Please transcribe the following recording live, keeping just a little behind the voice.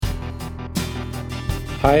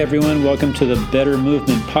Hi, everyone. Welcome to the Better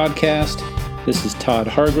Movement Podcast. This is Todd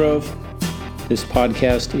Hargrove. This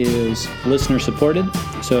podcast is listener supported.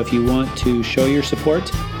 So if you want to show your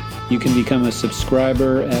support, you can become a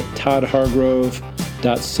subscriber at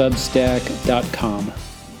toddhargrove.substack.com.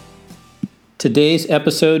 Today's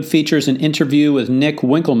episode features an interview with Nick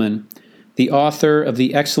Winkelman, the author of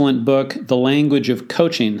the excellent book, The Language of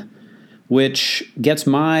Coaching, which gets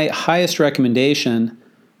my highest recommendation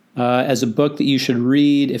as a book that you should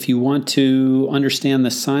read if you want to understand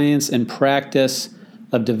the science and practice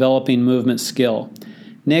of developing movement skill.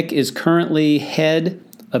 Nick is currently head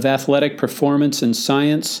of athletic performance and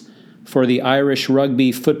science for the Irish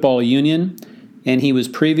Rugby Football Union, and he was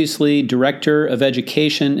previously director of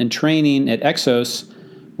education and training at Exos,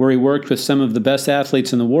 where he worked with some of the best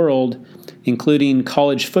athletes in the world, including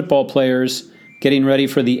college football players getting ready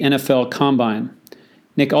for the NFL Combine.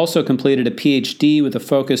 Nick also completed a PhD with a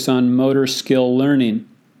focus on motor skill learning.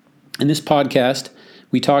 In this podcast,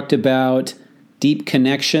 we talked about deep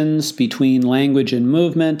connections between language and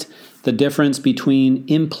movement, the difference between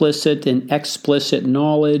implicit and explicit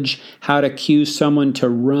knowledge, how to cue someone to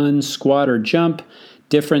run, squat, or jump,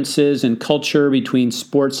 differences in culture between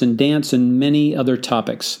sports and dance, and many other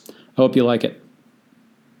topics. I hope you like it.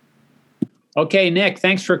 Okay, Nick,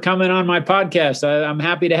 thanks for coming on my podcast. I'm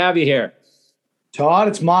happy to have you here. Todd,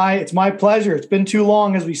 it's my pleasure. It's been too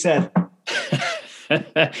long, as we said.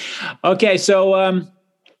 Okay, so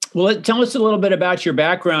tell us a little bit about your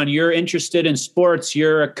background. You're interested in sports.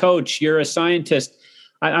 You're a coach. You're a scientist.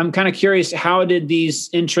 I'm kind of curious, how did these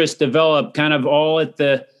interests develop? Kind of all at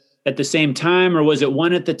the same time, or was it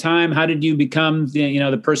one at the time? How did you become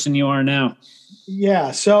the person you are now?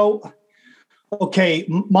 Yeah. So, okay,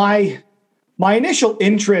 my initial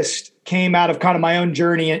interest came out of kind of my own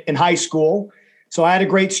journey in high school. So I had a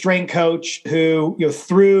great strength coach who,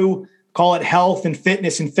 through, call it health and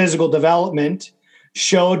fitness and physical development,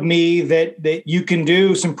 showed me that you can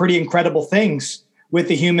do some pretty incredible things with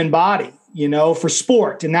the human body, for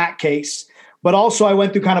sport in that case. But also I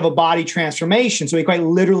went through kind of a body transformation. So he quite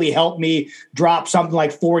literally helped me drop something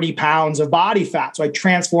like 40 pounds of body fat. So I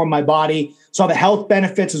transformed my body, saw the health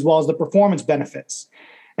benefits as well as the performance benefits.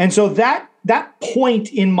 And so that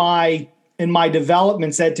point in my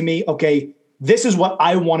development said to me, okay, this is what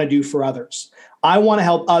I want to do for others. I want to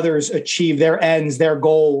help others achieve their ends, their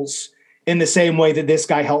goals in the same way that this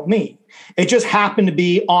guy helped me. It just happened to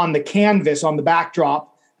be on the canvas, on the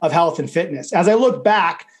backdrop of health and fitness. As I look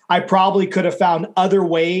back, I probably could have found other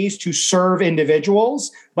ways to serve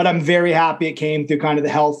individuals, but I'm very happy it came through kind of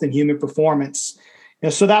the health and human performance.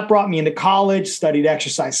 So that brought me into college, studied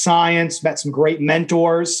exercise science, met some great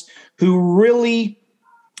mentors who really,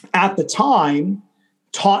 at the time,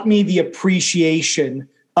 taught me the appreciation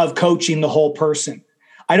of coaching the whole person.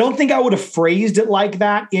 I don't think I would have phrased it like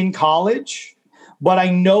that in college, but I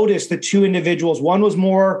noticed the two individuals, one was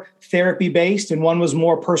more therapy-based and one was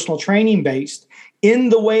more personal training-based. In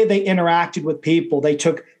the way they interacted with people, they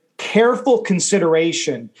took careful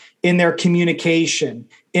consideration in their communication,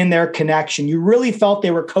 in their connection. You really felt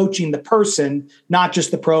they were coaching the person, not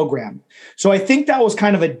just the program. So I think that was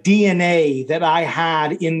kind of a DNA that I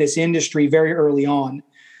had in this industry very early on.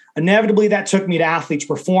 Inevitably, that took me to Athletes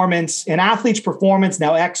Performance. And Athletes Performance,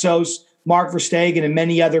 now Exos, Mark Verstegen, and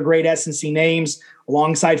many other great S&C names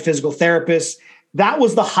alongside physical therapists, that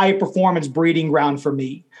was the high performance breeding ground for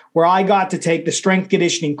me, where I got to take the strength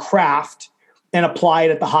conditioning craft and apply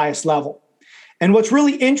it at the highest level. And what's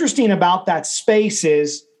really interesting about that space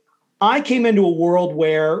is I came into a world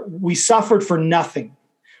where we suffered for nothing.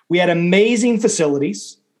 We had amazing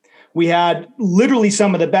facilities. We had literally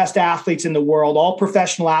some of the best athletes in the world, all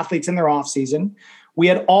professional athletes in their off season. We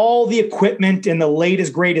had all the equipment and the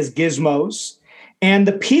latest, greatest gizmos. And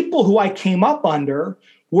the people who I came up under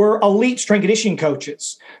were elite strength conditioning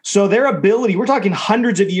coaches. So their ability, we're talking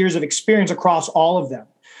hundreds of years of experience across all of them.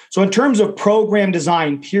 So in terms of program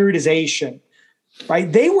design, periodization,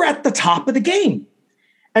 right, they were at the top of the game.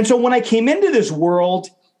 And so when I came into this world,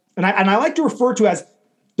 and I like to refer to as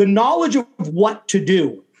the knowledge of what to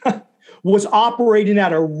do was operating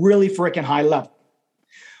at a really freaking high level.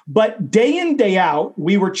 But day in, day out,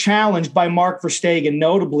 we were challenged by Mark Verstegen,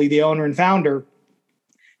 notably the owner and founder.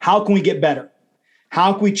 How can we get better?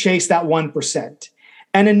 How can we chase that 1%?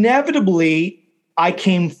 And inevitably, I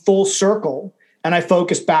came full circle and I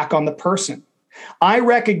focused back on the person. I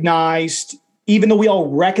recognized, even though we all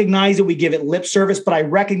recognize it, we give it lip service, but I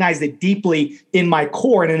recognized it deeply in my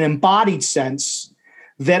core in an embodied sense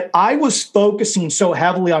that I was focusing so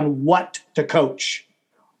heavily on what to coach,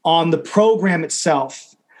 on the program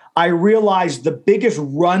itself. I realized the biggest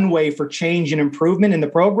runway for change and improvement in the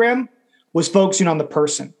program was focusing on the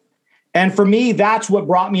person. And for me, that's what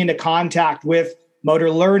brought me into contact with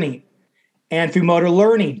motor learning. And through motor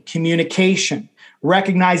learning, communication,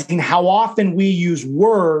 recognizing how often we use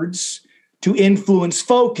words to influence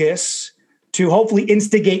focus to hopefully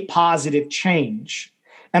instigate positive change.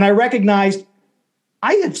 And I recognized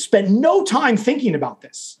I had spent no time thinking about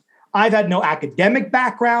this. I've had no academic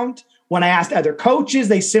background. When I asked other coaches,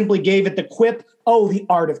 they simply gave it the quip, oh, the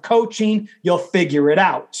art of coaching, you'll figure it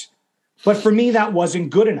out. But for me, that wasn't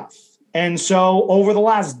good enough. And so over the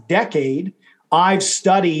last decade, I've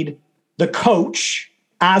studied the coach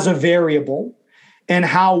as a variable and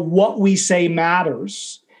how what we say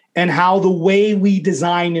matters and how the way we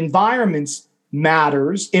design environments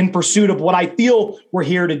matters in pursuit of what I feel we're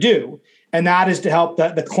here to do. And that is to help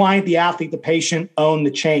the client, the athlete, the patient own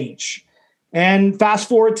the change. And fast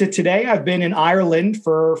forward to today, I've been in Ireland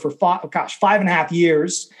for 5.5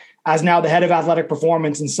 years as now the head of athletic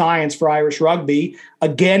performance and science for Irish rugby,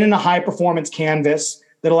 again in a high performance canvas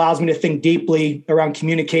that allows me to think deeply around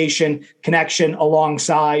communication, connection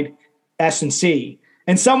alongside S&C.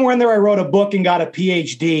 And somewhere in there, I wrote a book and got a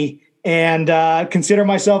PhD and consider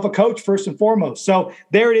myself a coach first and foremost. So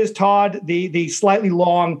there it is, Todd, the slightly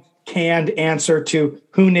long canned answer to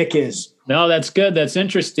who Nick is. No, that's good. That's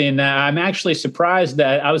interesting. I'm actually surprised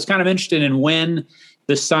that I was kind of interested in when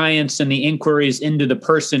the science and the inquiries into the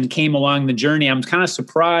person came along the journey. I'm kind of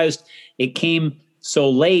surprised it came so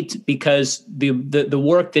late because the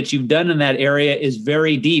work that you've done in that area is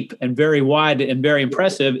very deep and very wide and very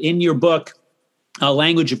impressive. In your book,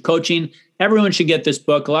 Language of Coaching, everyone should get this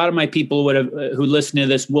book. A lot of my people who listen to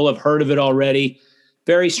this will have heard of it already.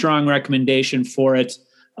 Very strong recommendation for it.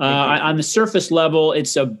 On the surface level,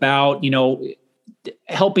 it's about,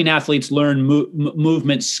 helping athletes learn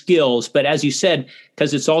movement skills. But as you said,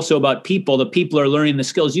 because it's also about people, the people are learning the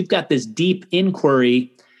skills. You've got this deep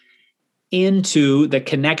inquiry into the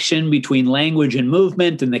connection between language and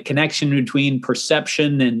movement and the connection between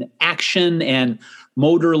perception and action and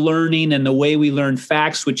motor learning and the way we learn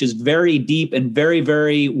facts, which is very deep and very,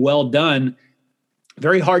 very well done.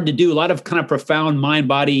 Very hard to do. A lot of kind of profound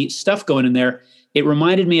mind-body stuff going in there. It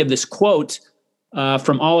reminded me of this quote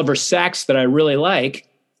from Oliver Sacks that I really like,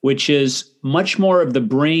 which is much more of the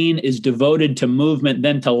brain is devoted to movement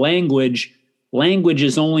than to language. Language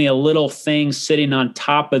is only a little thing sitting on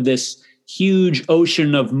top of this huge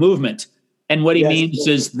ocean of movement. And what he means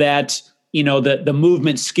is that, the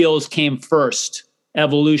movement skills came first,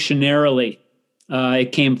 evolutionarily.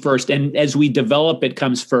 It came first. And as we develop, it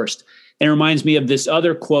comes first. And it reminds me of this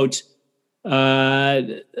other quote, or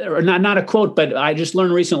not a quote, but I just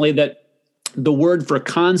learned recently that the word for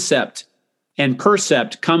concept and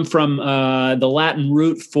percept come from the Latin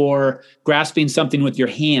root for grasping something with your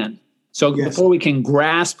hand. So before we can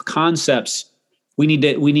grasp concepts, we need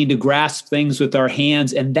to grasp things with our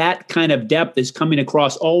hands, and that kind of depth is coming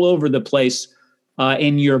across all over the place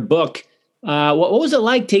in your book. What was it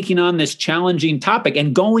like taking on this challenging topic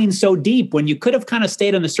and going so deep when you could have kind of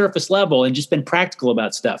stayed on the surface level and just been practical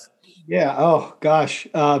about stuff? Yeah. Oh gosh.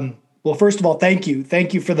 Well, first of all, thank you.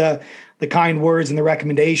 Thank you for the kind words and the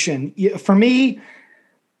recommendation. For me,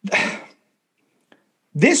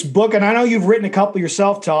 this book, and I know you've written a couple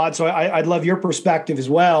yourself, Todd, so I'd love your perspective as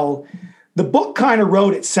well. The book kind of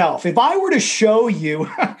wrote itself. If I were to show you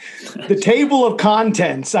the table of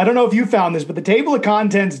contents, I don't know if you found this, but the table of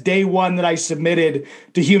contents day one that I submitted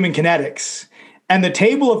to Human Kinetics and the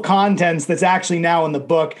table of contents that's actually now in the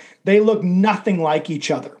book, they look nothing like each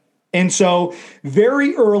other. And so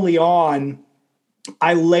very early on,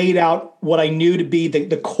 I laid out what I knew to be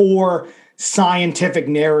the core scientific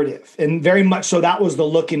narrative. And very much so that was the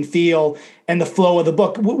look and feel and the flow of the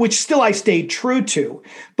book, which still I stayed true to.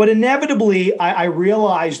 But inevitably, I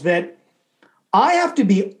realized that I have to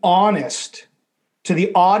be honest to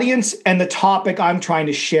the audience and the topic I'm trying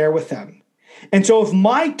to share with them. And so if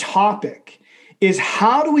my topic is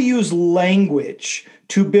how do we use language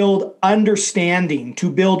to build understanding, to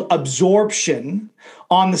build absorption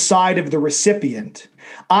on the side of the recipient,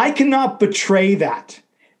 I cannot betray that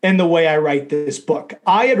in the way I write this book.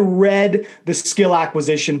 I had read the skill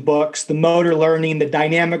acquisition books, the motor learning, the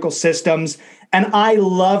dynamical systems, and I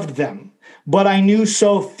loved them. But I knew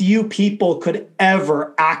so few people could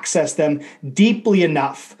ever access them deeply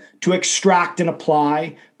enough to extract and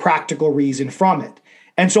apply practical reason from it.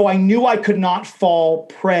 And so I knew I could not fall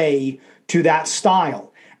prey to that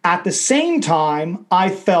style. At the same time, I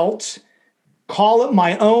felt, call it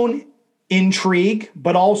my own intrigue,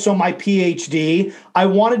 but also my PhD, I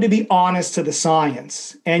wanted to be honest to the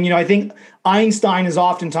science. And, I think Einstein is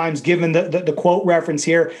oftentimes given the quote reference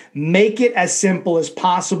here, make it as simple as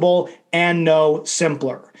possible and no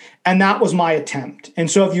simpler. And that was my attempt. And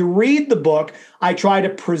so if you read the book, I try to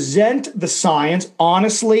present the science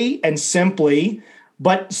honestly and simply,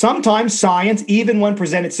 but sometimes science, even when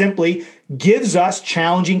presented simply, gives us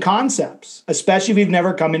challenging concepts, especially if we've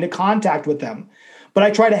never come into contact with them. But I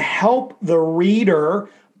try to help the reader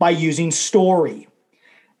by using story.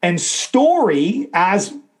 And story,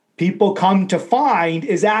 as people come to find,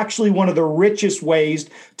 is actually one of the richest ways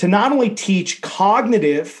to not only teach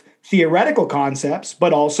cognitive theoretical concepts,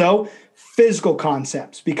 but also physical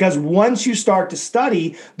concepts. Because once you start to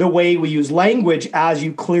study the way we use language, as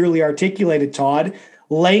you clearly articulated, Todd,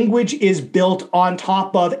 language is built on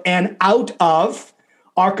top of and out of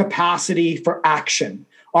our capacity for action,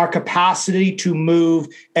 our capacity to move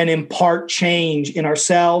and impart change in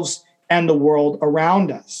ourselves and the world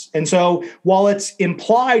around us. And so while it's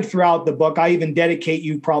implied throughout the book, I even dedicate,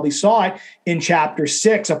 you probably saw it in chapter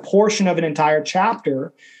 6, a portion of an entire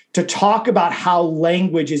chapter to talk about how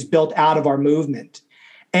language is built out of our movement.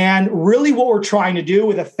 And really what we're trying to do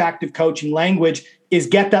with effective coaching language is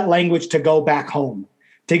get that language to go back home,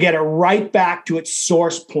 to get it right back to its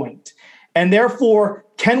source point. And therefore,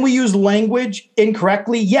 can we use language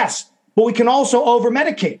incorrectly? Yes, but we can also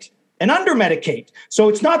over-medicate and under-medicate. So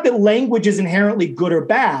it's not that language is inherently good or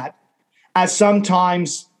bad, as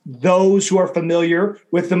sometimes those who are familiar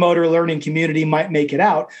with the motor learning community might make it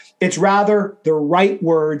out. It's rather the right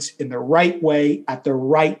words in the right way at the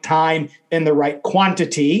right time in the right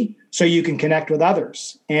quantity so you can connect with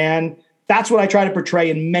others. And that's what I try to portray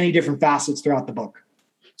in many different facets throughout the book.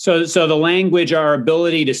 So the language, our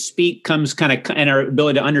ability to speak comes and our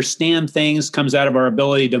ability to understand things comes out of our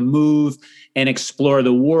ability to move and explore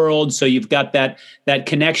the world. So you've got that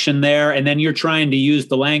connection there, and then you're trying to use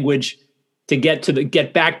the language to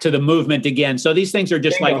get back to the movement again. So these things are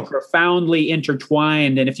just like profoundly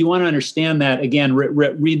intertwined. And if you want to understand that, again,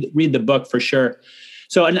 read the book for sure.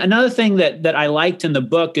 So another thing that I liked in the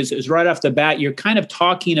book is right off the bat, you're kind of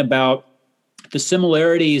talking about the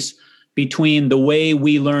similarities between the way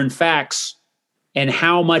we learn facts and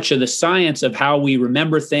how much of the science of how we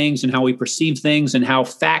remember things and how we perceive things and how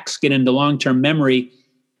facts get into long-term memory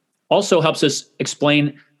also helps us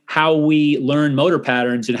explain how we learn motor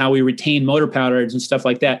patterns and how we retain motor patterns and stuff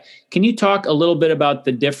like that. Can you talk a little bit about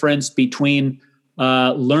the difference between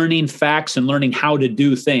learning facts and learning how to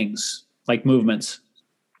do things like movements?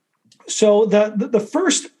 So the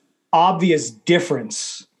first obvious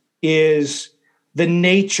difference is the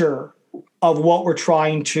nature of what we're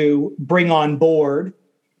trying to bring on board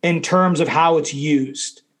in terms of how it's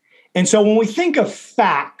used. And so when we think of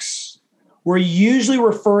facts, we're usually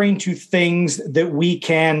referring to things that we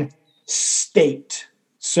can state.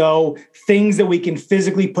 So things that we can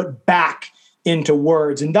physically put back into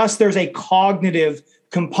words. And thus there's a cognitive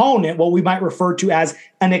component, what we might refer to as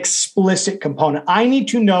an explicit component. I need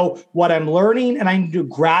to know what I'm learning and I need to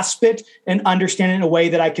grasp it and understand it in a way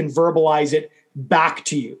that I can verbalize it back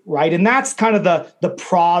to you, right? And that's kind of the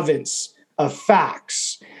province of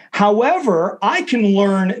facts. However, I can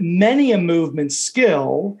learn many a movement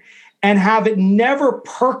skill and have it never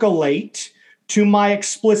percolate to my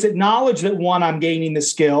explicit knowledge that, one, I'm gaining the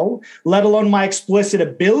skill, let alone my explicit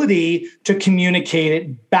ability to communicate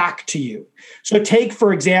it back to you. So take,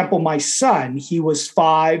 for example, my son. He was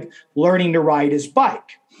 5, learning to ride his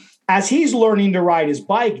bike. As he's learning to ride his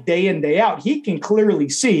bike day in, day out, he can clearly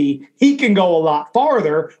see he can go a lot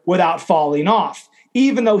farther without falling off,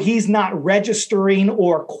 even though he's not registering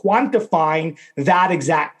or quantifying that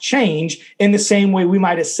exact change in the same way we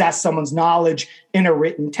might assess someone's knowledge in a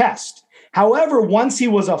written test. However, once he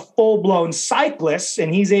was a full-blown cyclist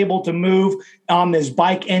and he's able to move on his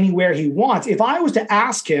bike anywhere he wants, if I was to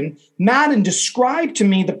ask him, Madden, describe to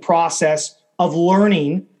me the process of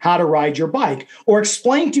learning how to ride your bike, or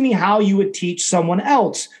explain to me how you would teach someone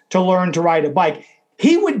else to learn to ride a bike,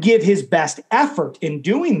 he would give his best effort in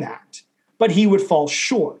doing that, but he would fall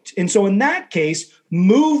short. And so in that case,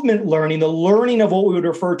 movement learning, the learning of what we would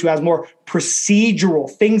refer to as more procedural,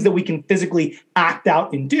 things that we can physically act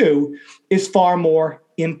out and do, is far more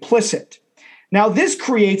implicit. Now, this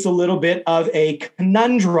creates a little bit of a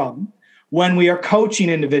conundrum when we are coaching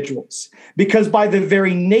individuals, because by the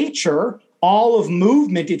very nature, all of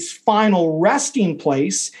movement, its final resting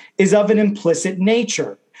place, is of an implicit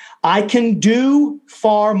nature. I can do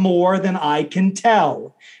far more than I can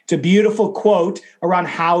tell. It's a beautiful quote around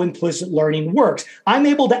how implicit learning works. I'm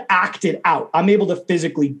able to act it out. I'm able to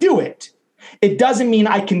physically do it. It doesn't mean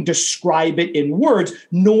I can describe it in words,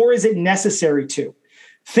 nor is it necessary to.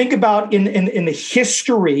 Think about in the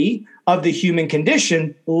history of the human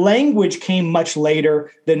condition, language came much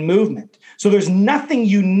later than movement. So there's nothing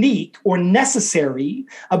unique or necessary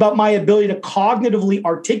about my ability to cognitively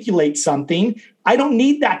articulate something. I don't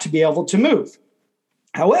need that to be able to move.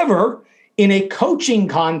 However, in a coaching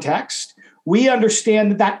context, we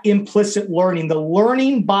understand that implicit learning, the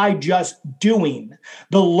learning by just doing,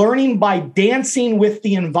 the learning by dancing with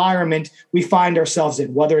the environment we find ourselves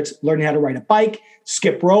in, whether it's learning how to ride a bike,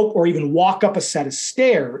 skip rope, or even walk up a set of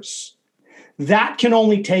stairs, that can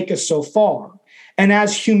only take us so far. And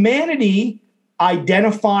as humanity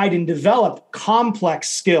identified and developed complex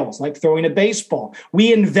skills like throwing a baseball,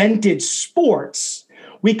 we invented sports,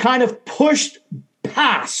 we kind of pushed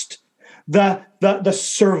past the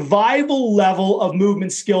survival level of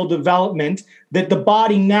movement skill development that the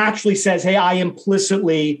body naturally says, hey, I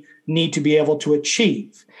implicitly need to be able to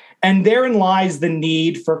achieve. And therein lies the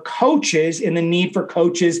need for coaches and the need for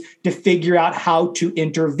coaches to figure out how to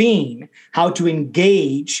intervene, how to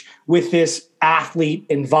engage with this athlete,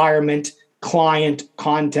 environment, client,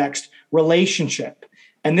 context, relationship.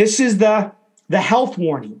 And this is the health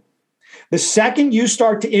warning. The second you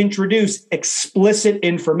start to introduce explicit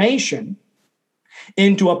information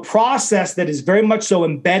into a process that is very much so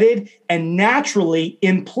embedded and naturally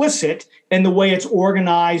implicit in the way it's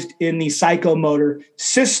organized in the psychomotor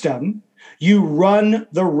system, you run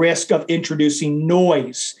the risk of introducing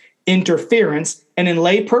noise, interference, and in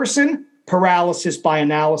layperson, paralysis by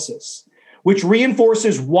analysis, which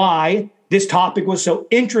reinforces why this topic was so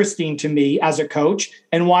interesting to me as a coach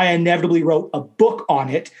and why I inevitably wrote a book on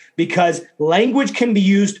it, because language can be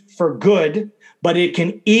used for good, but it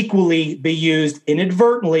can equally be used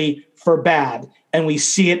inadvertently for bad. And we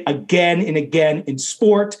see it again and again in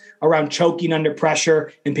sport around choking under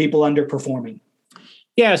pressure and people underperforming.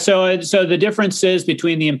 Yeah, so the difference is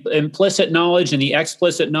between the implicit knowledge and the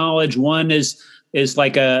explicit knowledge. One is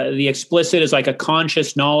like the explicit is like a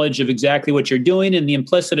conscious knowledge of exactly what you're doing, and the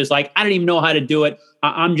implicit is like, I don't even know how to do it.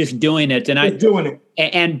 I'm just doing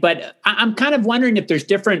it, but I'm kind of wondering if there's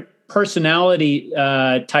different personality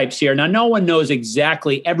types here. Now, no one knows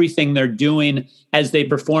exactly everything they're doing as they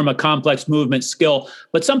perform a complex movement skill,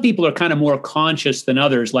 but some people are kind of more conscious than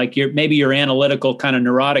others. Like maybe you're analytical, kind of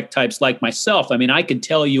neurotic types like myself. I mean, I could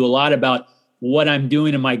tell you a lot about what I'm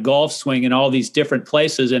doing in my golf swing in all these different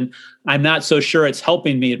places, and I'm not so sure it's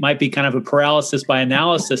helping me. It might be kind of a paralysis by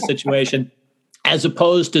analysis situation, as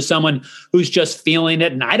opposed to someone who's just feeling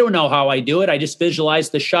it. And I don't know how I do it. I just visualize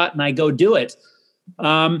the shot and I go do it.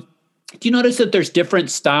 Do you notice that there's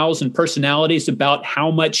different styles and personalities about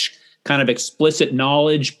how much kind of explicit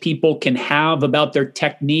knowledge people can have about their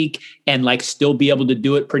technique and like still be able to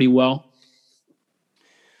do it pretty well?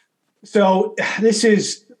 So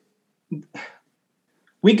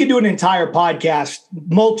we could do an entire podcast,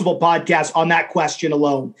 multiple podcasts on that question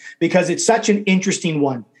alone, because it's such an interesting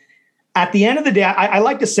one. At the end of the day, I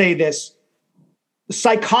like to say this: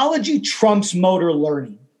 psychology trumps motor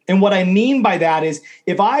learning. And what I mean by that is,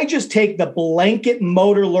 if I just take the blanket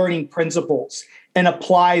motor learning principles and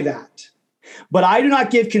apply that, but I do not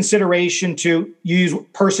give consideration to use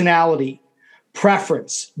personality,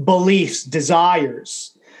 preference, beliefs,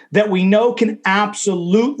 desires, that we know can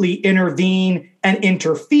absolutely intervene and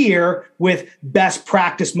interfere with best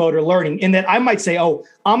practice motor learning, in that I might say, oh,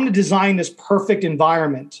 I'm going to design this perfect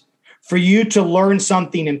environment for you to learn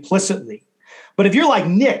something implicitly. But if you're like,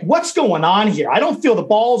 Nick, what's going on here? I don't feel the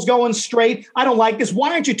ball's going straight. I don't like this.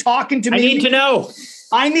 Why aren't you talking to me? I need to know.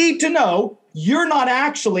 I need to know. You're not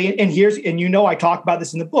actually, and you know I talk about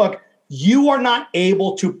this in the book, you are not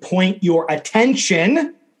able to point your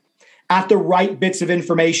attention at the right bits of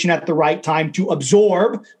information at the right time to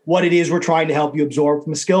absorb what it is we're trying to help you absorb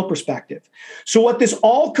from a skill perspective. So what this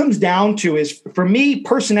all comes down to is, for me,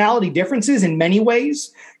 personality differences in many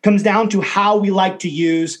ways comes down to how we like to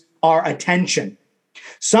use our attention.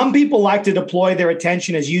 Some people like to deploy their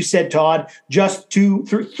attention, as you said, Todd, just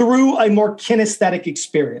through a more kinesthetic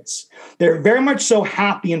experience. They're very much so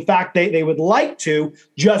happy. In fact, they would like to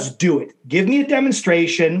just do it. Give me a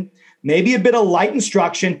demonstration, maybe a bit of light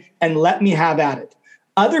instruction, and let me have at it.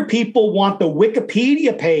 Other people want the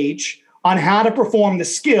Wikipedia page on how to perform the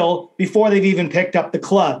skill before they've even picked up the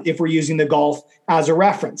club, if we're using the golf as a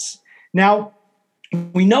reference. Now,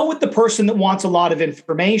 we know with the person that wants a lot of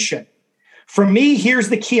information. For me, here's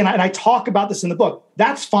the key, and I talk about this in the book.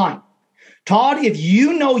 That's fine. Todd, if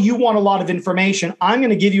you know you want a lot of information, I'm going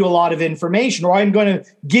to give you a lot of information, or I'm going to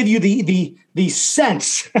give you the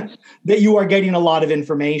sense that you are getting a lot of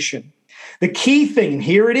information. The key thing, and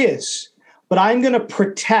here it is, but I'm going to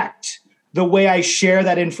protect the way I share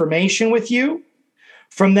that information with you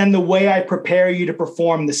from then the way I prepare you to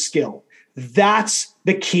perform the skill. That's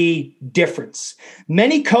the key difference.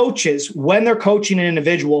 Many coaches, when they're coaching an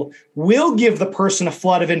individual, will give the person a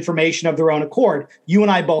flood of information of their own accord. You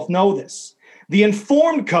and I both know this. The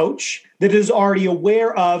informed coach that is already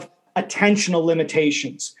aware of attentional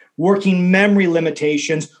limitations, working memory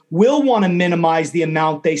limitations, will want to minimize the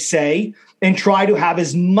amount they say and try to have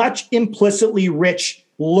as much implicitly rich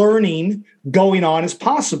learning going on as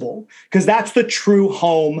possible, because that's the true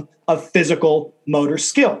home of physical motor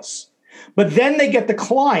skills. But then they get the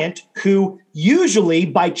client who usually,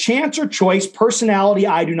 by chance or choice, personality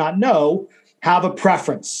I do not know, have a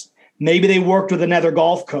preference. Maybe they worked with another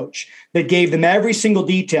golf coach that gave them every single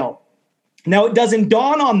detail. Now, it doesn't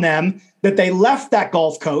dawn on them that they left that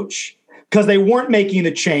golf coach because they weren't making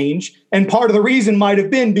the change. And part of the reason might have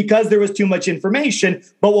been because there was too much information,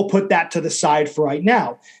 but we'll put that to the side for right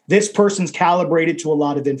now. This person's calibrated to a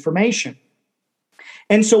lot of information.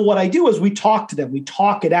 And so what I do is we talk to them, we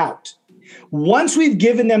talk it out. Once we've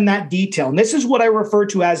given them that detail, and this is what I refer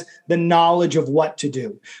to as the knowledge of what to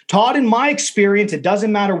do. Todd, in my experience, it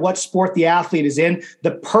doesn't matter what sport the athlete is in,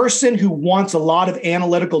 the person who wants a lot of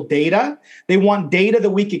analytical data, they want data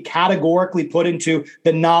that we could categorically put into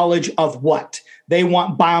the knowledge of what. They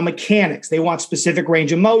want biomechanics. They want specific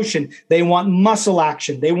range of motion. They want muscle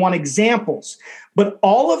action. They want examples. But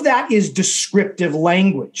all of that is descriptive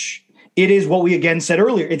language. It is what we again said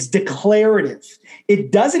earlier. It's declarative.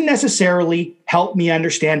 It doesn't necessarily help me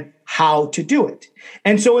understand how to do it.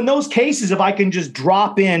 And so in those cases, if I can just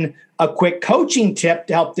drop in a quick coaching tip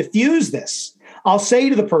to help diffuse this, I'll say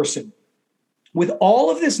to the person, with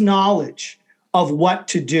all of this knowledge of what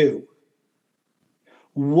to do,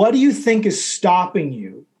 what do you think is stopping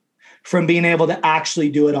you from being able to actually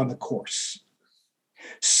do it on the course?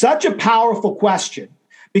 Such a powerful question,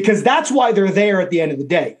 because that's why they're there at the end of the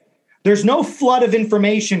day. There's no flood of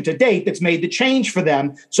information to date that's made the change for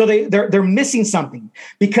them. So they're missing something,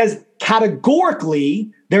 because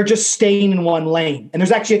categorically, they're just staying in one lane. And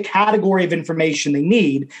there's actually a category of information they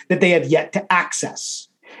need that they have yet to access.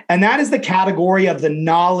 And that is the category of the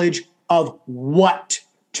knowledge of what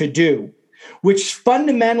to do, which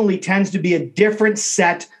fundamentally tends to be a different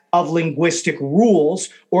set of linguistic rules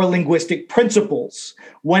or linguistic principles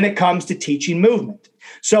when it comes to teaching movement.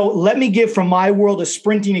 So let me give from my world a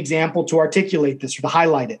sprinting example to articulate this or to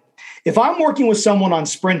highlight it. If I'm working with someone on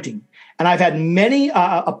sprinting, and I've had many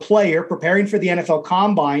a player preparing for the NFL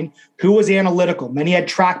Combine who was analytical. Many had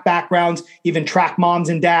track backgrounds, even track moms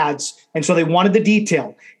and dads. And so they wanted the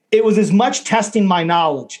detail. It was as much testing my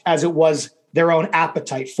knowledge as it was their own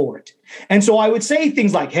appetite for it. And so I would say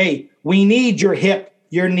things like, hey, we need your hip,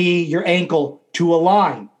 your knee, your ankle to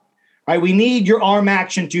align, right? We need your arm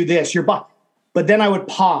action to this, your butt. But then I would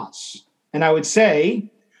pause and I would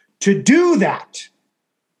say, to do that,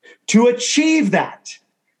 to achieve that,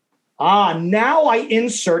 now I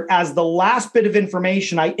insert as the last bit of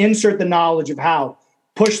information, I insert the knowledge of how.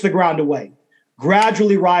 Push the ground away,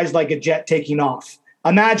 gradually rise like a jet taking off.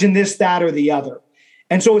 Imagine this, that, or the other.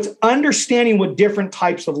 And so it's understanding what different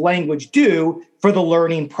types of language do for the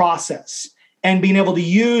learning process and being able to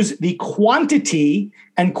use the quantity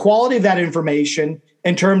and quality of that information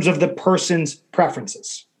in terms of the person's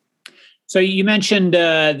preferences. So you mentioned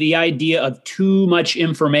the idea of too much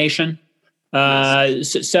information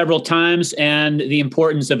several times, and the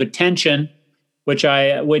importance of attention, which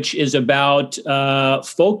is about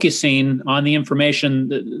focusing on the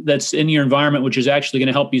information that's in your environment, which is actually going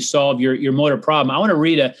to help you solve your motor problem. I want to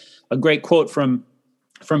read a great quote from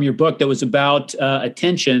your book that was about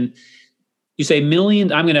attention. You say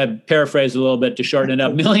millions, I'm going to paraphrase a little bit to shorten it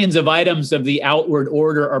up. Millions of items of the outward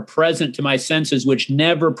order are present to my senses, which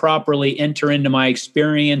never properly enter into my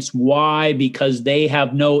experience. Why? Because they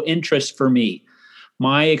have no interest for me.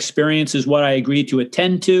 My experience is what I agree to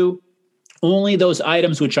attend to. Only those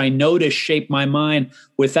items which I notice shape my mind.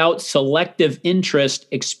 Without selective interest,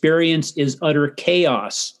 experience is utter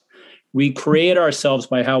chaos. We create ourselves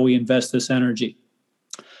by how we invest this energy.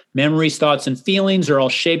 Memories, thoughts, and feelings are all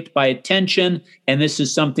shaped by attention, and this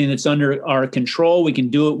is something that's under our control. We can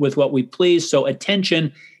do it with what we please. So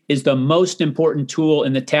attention is the most important tool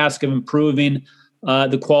in the task of improving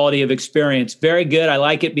the quality of experience. Very good. I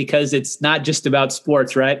like it because it's not just about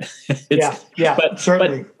sports, right?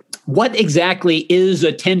 Certainly. But what exactly is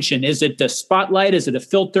attention? Is it a spotlight? Is it a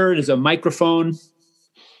filter? Is it a microphone?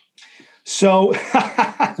 So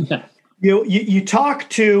you talk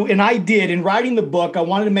to, and I did, in writing the book, I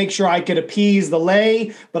wanted to make sure I could appease the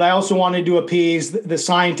lay, but I also wanted to appease the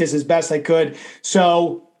scientists as best I could.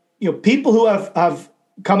 So, people who have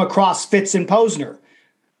come across Fitz and Posner,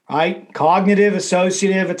 right? Cognitive,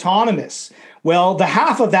 associative, autonomous. Well, the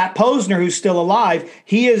half of that Posner who's still alive,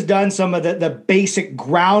 he has done some of the basic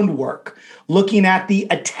groundwork, looking at the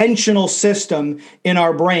attentional system in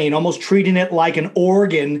our brain, almost treating it like an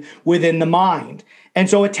organ within the mind. And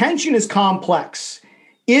so attention is complex.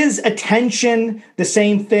 Is attention the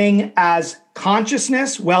same thing as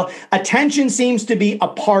consciousness? Well, attention seems to be a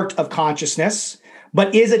part of consciousness,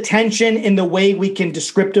 but is attention in the way we can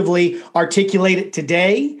descriptively articulate it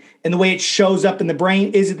today and the way it shows up in the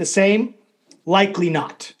brain, is it the same? Likely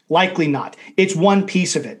not. Likely not. It's one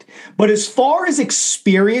piece of it. But as far as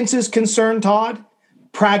experience is concerned, Todd,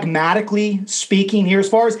 pragmatically speaking here, as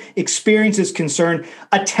far as experience is concerned,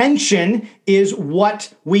 attention is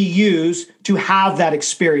what we use to have that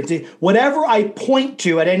experience. Whatever I point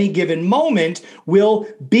to at any given moment will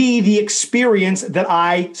be the experience that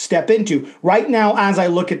I step into. Right now, as I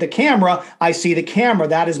look at the camera, I see the camera.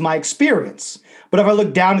 That is my experience. But if I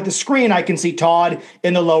look down at the screen, I can see Todd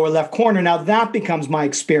in the lower left corner. Now that becomes my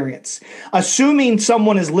experience. Assuming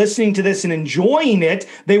someone is listening to this and enjoying it,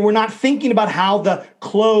 they were not thinking about how the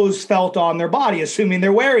clothes felt on their body, assuming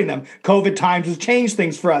they're wearing them. COVID times has changed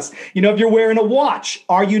things for us. If you're wearing a watch,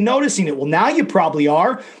 are you noticing it? Well, now you probably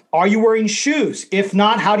are. Are you wearing shoes? If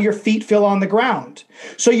not, how do your feet feel on the ground?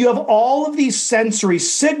 So you have all of these sensory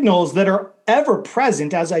signals that are ever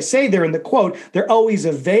present. As I say there in the quote, they're always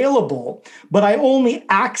available, but I only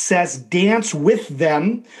dance with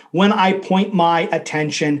them when I point my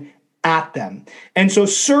attention at them. And so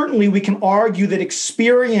certainly we can argue that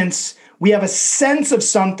experience, we have a sense of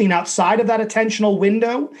something outside of that attentional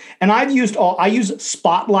window. And I use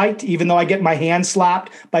spotlight, even though I get my hand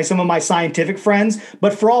slapped by some of my scientific friends.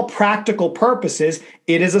 But for all practical purposes,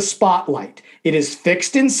 it is a spotlight. It is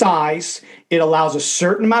fixed in size. It allows a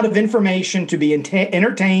certain amount of information to be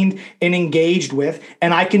entertained and engaged with.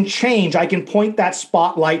 And I can point that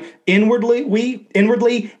spotlight inwardly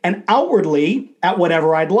and outwardly at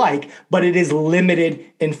whatever I'd like, but it is limited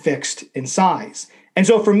and fixed in size. And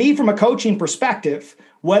so for me, from a coaching perspective,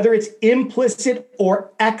 whether it's implicit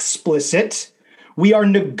or explicit, we are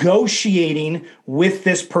negotiating with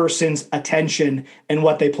this person's attention and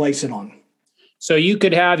what they place it on. So you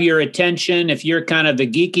could have your attention, if you're kind of the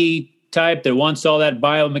geeky type that wants all that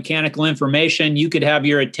biomechanical information, you could have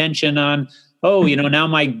your attention on, now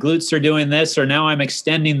my glutes are doing this, or now I'm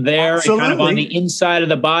extending there, and kind of on the inside of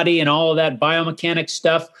the body and all of that biomechanic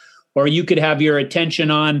stuff. Or you could have your attention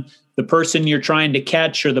on the person you're trying to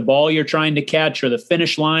catch, or the ball you're trying to catch, or the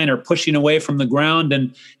finish line, or pushing away from the ground.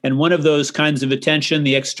 And one of those kinds of attention,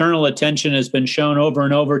 the external attention, has been shown over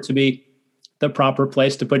and over to be the proper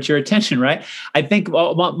place to put your attention, right? I think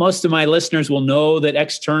most of my listeners will know that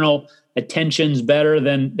external attention's better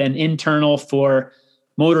than internal for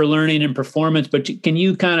motor learning and performance. But can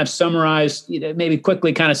you kind of summarize, maybe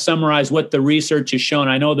quickly kind of summarize what the research has shown?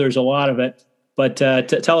 I know there's a lot of it, but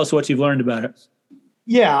tell us what you've learned about it.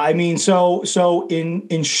 Yeah, I mean, so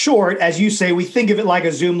in short, as you say, we think of it like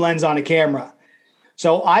a zoom lens on a camera.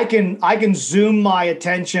 So I can zoom my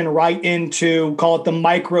attention right into, call it the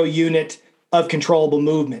micro unit of controllable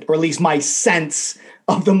movement, or at least my sense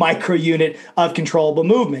of the micro unit of controllable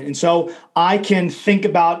movement. And so I can think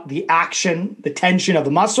about the action, the tension of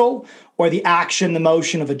a muscle, or the action, the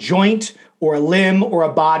motion of a joint, or a limb, or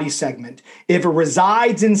a body segment. If it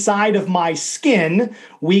resides inside of my skin,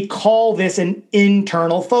 we call this an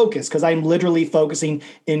internal focus, because I'm literally focusing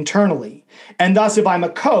internally. And thus, if I'm a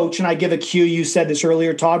coach and I give a cue, you said this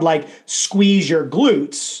earlier, Todd, like squeeze your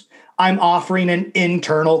glutes, I'm offering an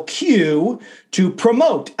internal cue to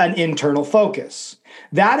promote an internal focus.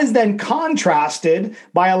 That is then contrasted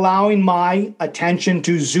by allowing my attention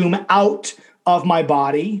to zoom out of my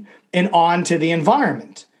body and onto the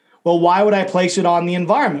environment. Well, why would I place it on the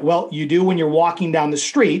environment? Well, you do when you're walking down the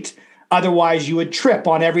street. Otherwise, you would trip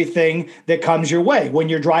on everything that comes your way. When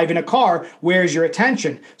you're driving a car, where's your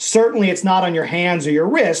attention? Certainly, it's not on your hands or your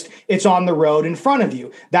wrist. It's on the road in front of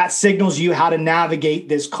you. That signals you how to navigate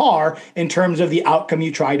this car in terms of the outcome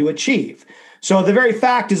you try to achieve. So the very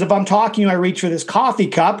fact is, if I'm talking, I reach for this coffee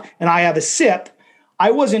cup and I have a sip, I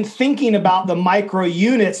wasn't thinking about the micro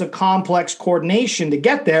units of complex coordination to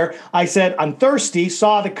get there. I said, I'm thirsty,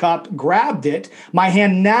 saw the cup, grabbed it. My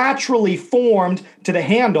hand naturally formed to the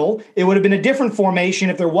handle. It would have been a different formation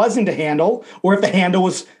if there wasn't a handle, or if the handle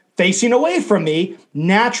was facing away from me,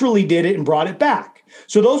 naturally did it and brought it back.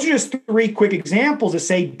 So those are just three quick examples to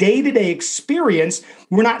say day-to-day experience,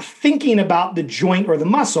 we're not thinking about the joint or the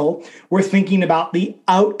muscle, we're thinking about the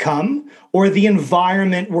outcome or the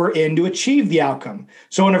environment we're in to achieve the outcome.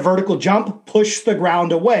 So in a vertical jump, push the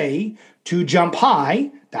ground away. To jump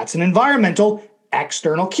high, that's an environmental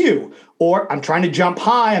external cue. Or I'm trying to jump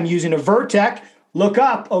high. I'm using a vertex. Look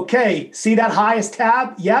up. Okay. See that highest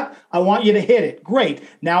tab? Yep. I want you to hit it. Great.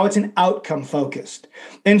 Now it's an outcome focused.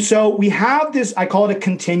 And so we have this, I call it a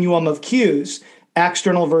continuum of cues,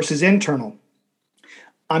 external versus internal.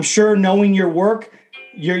 I'm sure knowing your work,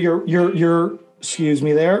 excuse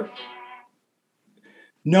me there.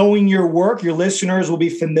 Knowing your work, your listeners will be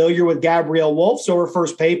familiar with Gabrielle Wolf. So her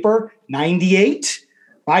first paper, 98.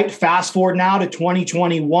 Right? Fast forward now to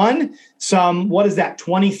 2021.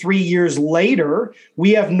 23 years later,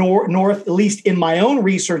 we have north, at least in my own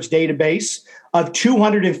research database, of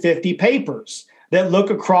 250 papers that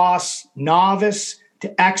look across novice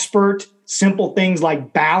to expert, simple things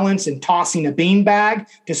like balance and tossing a beanbag,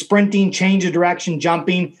 to sprinting, change of direction,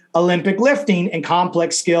 jumping, Olympic lifting, and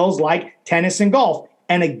complex skills like tennis and golf.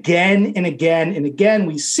 And again and again and again,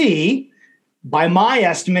 we see, by my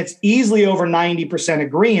estimates, easily over 90%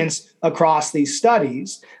 agreement across these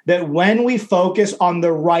studies, that when we focus on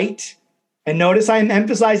the right, and notice I'm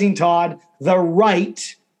emphasizing, Todd, the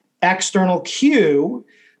right external cue,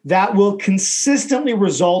 that will consistently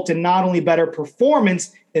result in not only better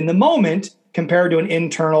performance in the moment compared to an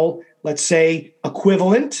internal, let's say,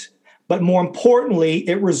 equivalent, but more importantly,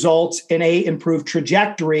 it results in an improved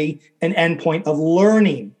trajectory and endpoint of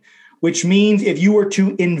learning, which means if you were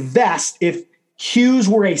to invest, if cues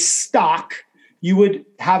were a stock, you would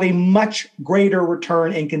have a much greater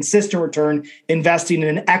return and consistent return investing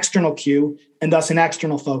in an external cue and thus an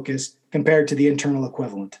external focus compared to the internal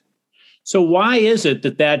equivalent. So why is it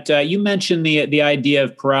that you mentioned the idea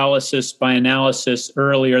of paralysis by analysis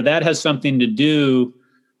earlier? That has something to do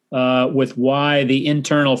with why the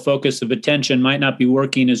internal focus of attention might not be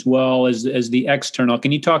working as well as the external.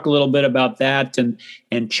 Can you talk a little bit about that and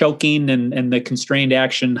choking and the constrained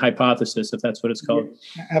action hypothesis, if that's what it's called?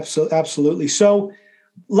 Yeah, absolutely. So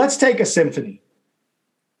let's take a symphony.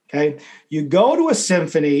 Okay. You go to a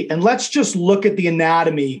symphony and let's just look at the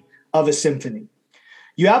anatomy of a symphony.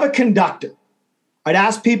 You have a conductor. I'd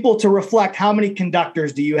ask people to reflect, how many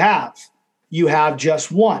conductors do you have? You have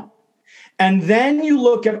just one. And then you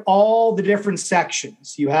look at all the different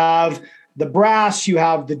sections. You have the brass, you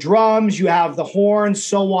have the drums, you have the horns,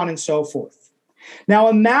 so on and so forth. Now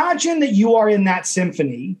imagine that you are in that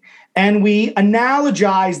symphony and we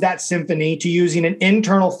analogize that symphony to using an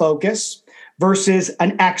internal focus versus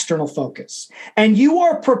an external focus. And you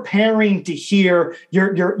are preparing to hear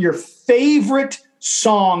your favorite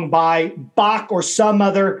song by Bach or some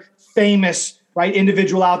other famous, right,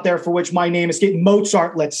 individual out there for which my name is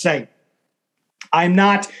Mozart, let's say. I'm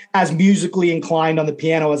not as musically inclined on the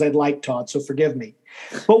piano as I'd like, Todd, so forgive me.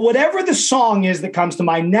 But whatever the song is that comes to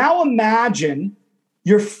mind, now imagine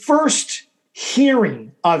your first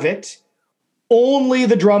hearing of it, only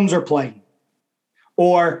the drums are playing,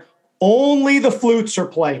 or only the flutes are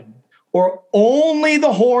playing, or only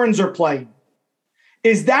the horns are playing.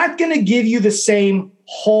 Is that going to give you the same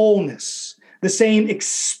wholeness, the same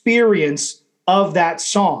experience of that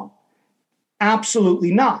song?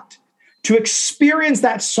 Absolutely not. To experience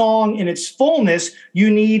that song in its fullness,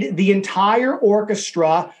 you need the entire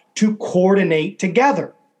orchestra to coordinate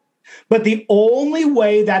together. But the only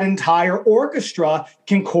way that entire orchestra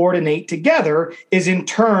can coordinate together is in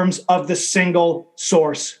terms of the single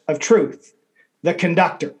source of truth, the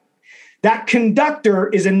conductor. That conductor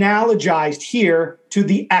is analogized here to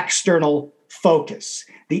the external focus.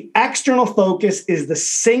 The external focus is the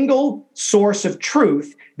single source of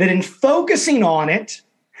truth that, in focusing on it,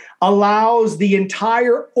 allows the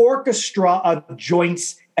entire orchestra of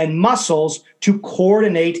joints and muscles to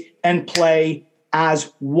coordinate and play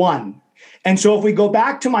as one. And so if we go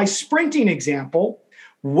back to my sprinting example,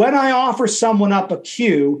 when I offer someone up a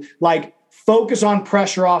cue like focus on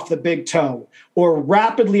pressure off the big toe, or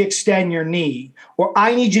rapidly extend your knee, or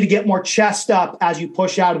I need you to get more chest up as you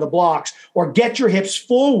push out of the blocks, or get your hips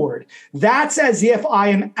forward, that's as if I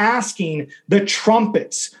am asking the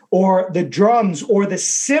trumpets or the drums or the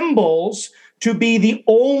cymbals to be the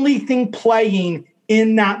only thing playing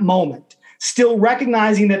in that moment, still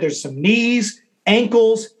recognizing that there's some knees,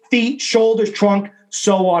 ankles, feet, shoulders, trunk,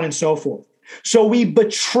 so on and so forth. So we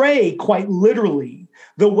betray, quite literally,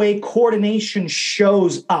 the way coordination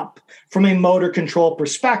shows up from a motor control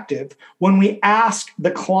perspective when we ask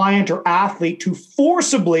the client or athlete to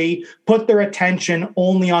forcibly put their attention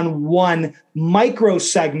only on one micro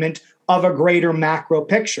segment of a greater macro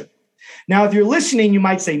picture. Now, if you're listening, you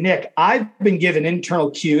might say, Nick, I've been given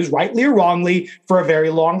internal cues, rightly or wrongly, for a very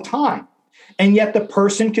long time, and yet the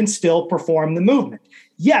person can still perform the movement.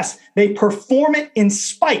 Yes, they perform it in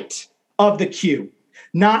spite of the cue,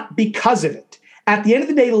 not because of it. At the end of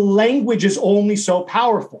the day, language is only so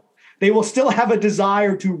powerful. they will still have a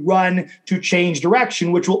desire to run to change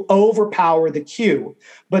direction, which will overpower the cue.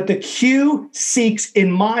 But the cue seeks,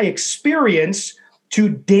 in my experience, to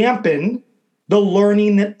dampen the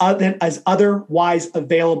learning that is otherwise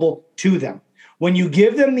available to them. When you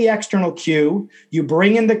give them the external cue, you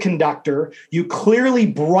bring in the conductor, you clearly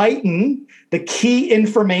brighten the key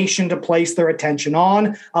information to place their attention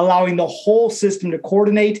on, allowing the whole system to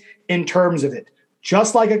coordinate in terms of it.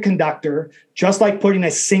 Just like a conductor, just like putting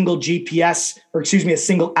a single a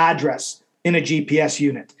single address in a GPS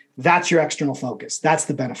unit. That's your external focus. That's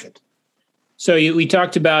the benefit. So we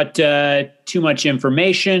talked about too much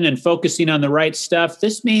information and focusing on the right stuff.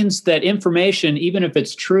 This means that information, even if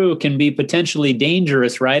it's true, can be potentially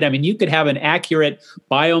dangerous, right? I mean, you could have an accurate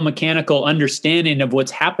biomechanical understanding of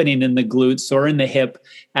what's happening in the glutes or in the hip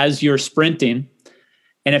as you're sprinting.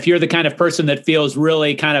 And if you're the kind of person that feels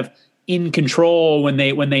really kind of in control when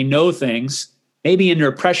they know things, maybe in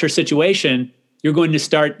a pressure situation, your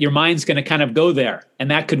mind's going to kind of go there,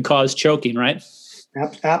 and that could cause choking, right?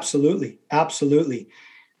 Absolutely. Absolutely.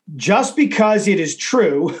 Just because it is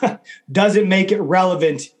true doesn't make it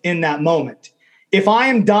relevant in that moment. If I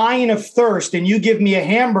am dying of thirst and you give me a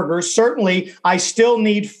hamburger, certainly I still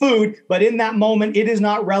need food, but in that moment, it is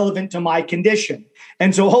not relevant to my condition.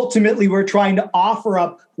 And so ultimately, we're trying to offer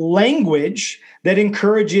up language that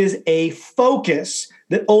encourages a focus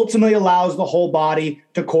that ultimately allows the whole body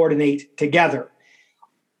to coordinate together.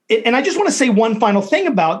 And I just want to say one final thing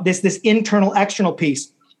about this internal, external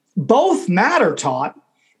piece. Both matter, Todd.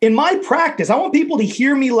 In my practice, I want people to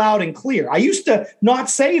hear me loud and clear. I used to not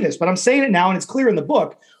say this, but I'm saying it now, and it's clear in the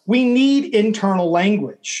book. We need internal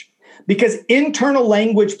language because internal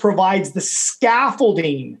language provides the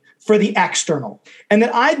scaffolding for the external. And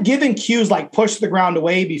that I've given cues like push the ground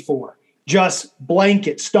away before, just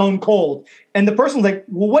blanket, stone cold. And the person's like,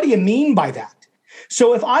 well, what do you mean by that?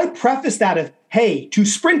 So if I preface that as, hey, to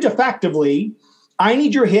sprint effectively, I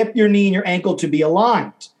need your hip, your knee, and your ankle to be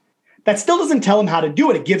aligned. That still doesn't tell them how to do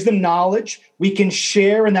it. It gives them knowledge. We can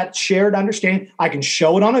share in that shared understanding. I can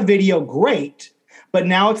show it on a video, great. But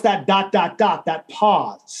now it's that ... that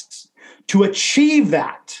pause. To achieve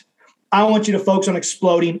that, I want you to focus on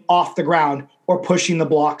exploding off the ground or pushing the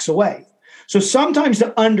blocks away. So sometimes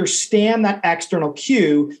to understand that external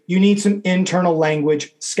cue, you need some internal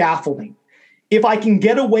language scaffolding. If I can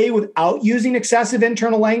get away without using excessive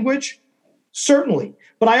internal language, certainly.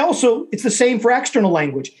 But it's the same for external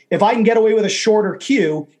language. If I can get away with a shorter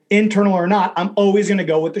cue, internal or not, I'm always going to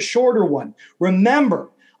go with the shorter one. Remember,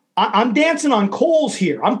 I'm dancing on coals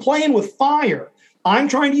here. I'm playing with fire. I'm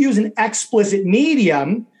trying to use an explicit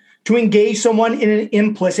medium to engage someone in an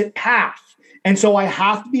implicit path. And so I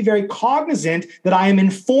have to be very cognizant that I am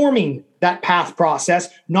informing that path process,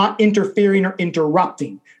 not interfering or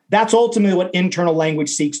interrupting. That's ultimately what internal language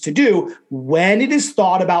seeks to do when it is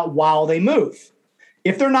thought about while they move.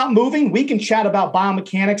 If they're not moving, we can chat about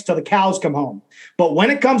biomechanics till the cows come home. But when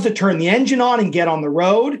it comes to turn the engine on and get on the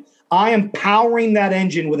road, I am powering that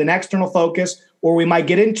engine with an external focus, or we might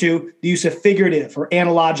get into the use of figurative or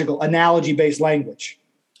analogical, analogy-based language.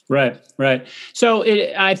 Right. So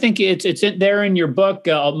I think it's there in your book.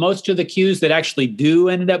 Most of the cues that actually do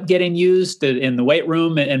end up getting used in the weight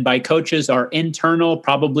room and by coaches are internal,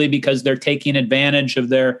 probably because they're taking advantage of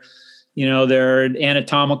their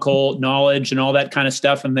anatomical knowledge and all that kind of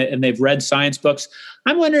stuff, and they've read science books.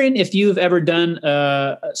 I'm wondering if you've ever done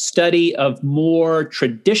a study of more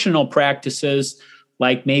traditional practices,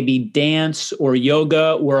 like maybe dance or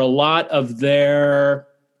yoga, where a lot of their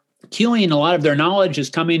cueing, a lot of their knowledge is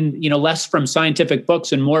coming, less from scientific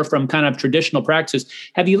books and more from kind of traditional practices.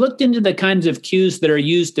 Have you looked into the kinds of cues that are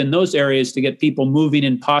used in those areas to get people moving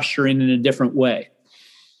and posturing in a different way?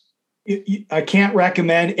 I can't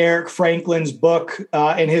recommend Eric Franklin's book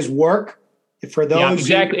and his work. For those,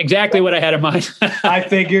 exactly what I had in mind. I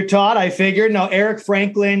figured. No, Eric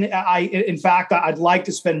Franklin. In fact, I'd like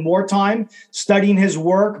to spend more time studying his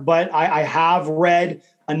work, but I have read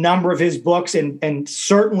a number of his books and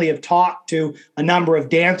certainly have talked to a number of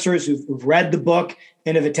dancers who've read the book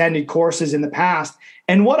and have attended courses in the past.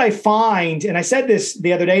 And what I find, and I said this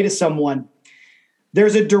the other day to someone,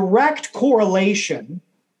 there's a direct correlation,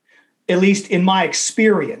 at least in my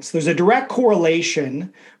experience, there's a direct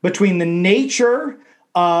correlation between the nature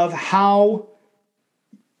of how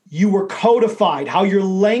you were codified, how your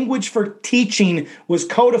language for teaching was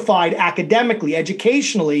codified academically,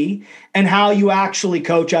 educationally, and how you actually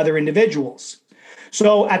coach other individuals.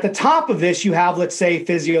 So at the top of this, you have, let's say,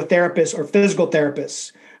 physiotherapists or physical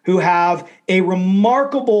therapists who have a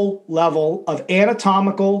remarkable level of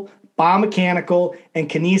anatomical, biomechanical, and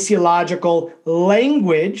kinesiological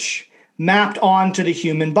language mapped onto the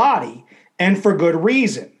human body, and for good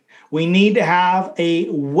reason. We need to have a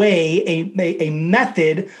way, a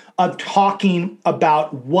method of talking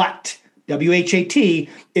about what, WHAT,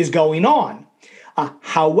 is going on.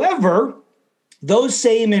 However, those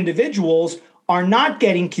same individuals are not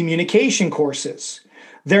getting communication courses.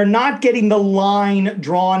 They're not getting the line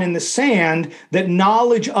drawn in the sand that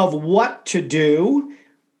knowledge of what to do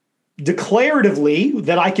declaratively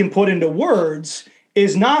that I can put into words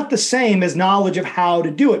is not the same as knowledge of how to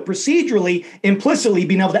do it procedurally, implicitly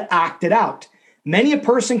being able to act it out. Many a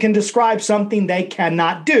person can describe something they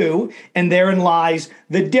cannot do, and therein lies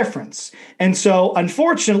the difference. And so,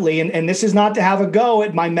 unfortunately, and this is not to have a go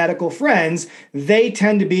at my medical friends, they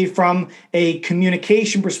tend to be, from a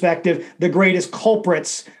communication perspective, the greatest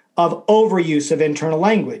culprits of overuse of internal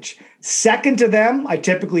language. Second to them, I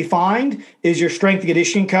typically find, is your strength and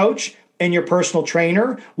conditioning coach and your personal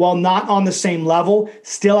trainer. While not on the same level,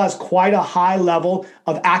 still has quite a high level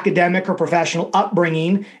of academic or professional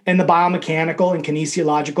upbringing in the biomechanical and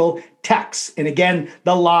kinesiological texts. And again,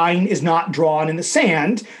 the line is not drawn in the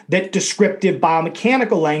sand that descriptive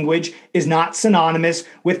biomechanical language is not synonymous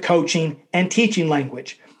with coaching and teaching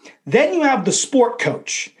language. Then you have the sport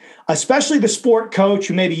coach, especially the sport coach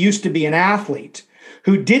who maybe used to be an athlete,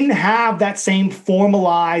 who didn't have that same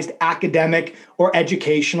formalized academic or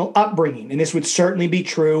educational upbringing. And this would certainly be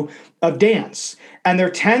true of dance. And there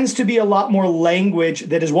tends to be a lot more language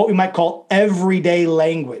that is what we might call everyday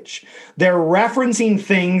language. They're referencing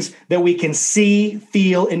things that we can see,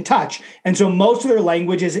 feel, and touch. And so most of their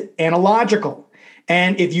language is analogical.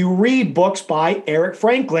 And if you read books by Eric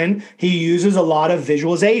Franklin, he uses a lot of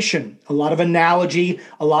visualization, a lot of analogy,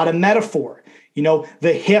 a lot of metaphor. You know,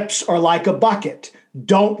 the hips are like a bucket.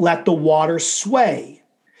 Don't let the water sway.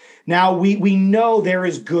 Now, we know there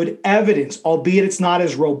is good evidence, albeit it's not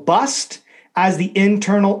as robust as the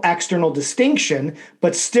internal-external distinction,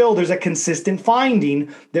 but still there's a consistent finding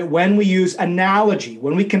that when we use analogy,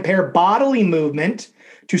 when we compare bodily movement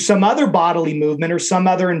to some other bodily movement or some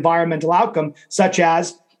other environmental outcome, such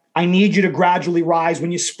as, I need you to gradually rise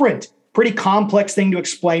when you sprint. Pretty complex thing to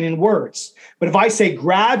explain in words. But if I say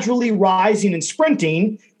gradually rising and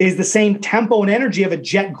sprinting is the same tempo and energy of a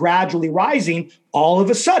jet gradually rising, all of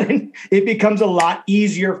a sudden, it becomes a lot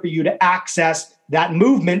easier for you to access that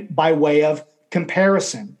movement by way of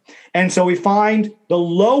comparison. And so we find the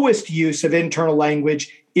lowest use of internal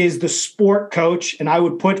language is the sport coach, and I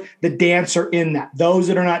would put the dancer in that, those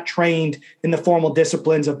that are not trained in the formal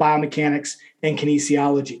disciplines of biomechanics and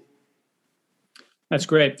kinesiology. That's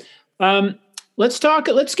great. Let's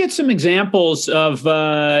get some examples of,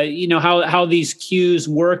 how these cues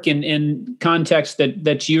work in context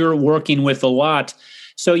that you're working with a lot.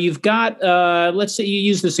 So you've got, let's say you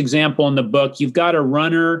use this example in the book. You've got a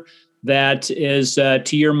runner that is,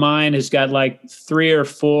 to your mind, has got like 3 or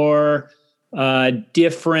 4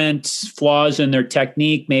 different flaws in their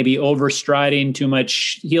technique, maybe overstriding, too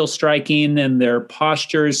much heel striking, and their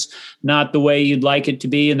posture's not the way you'd like it to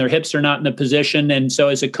be, and their hips are not in the position. And so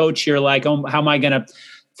as a coach, you're like, oh, how am I going to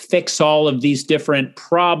fix all of these different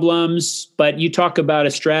problems? But you talk about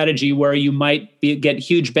a strategy where you might get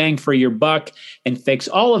huge bang for your buck and fix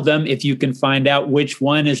all of them if you can find out which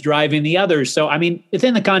one is driving the others. So, I mean,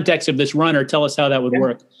 within the context of this runner, tell us how that would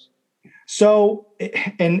work. So,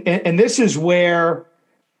 and this is where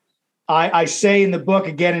I say in the book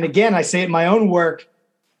again and again, I say it in my own work,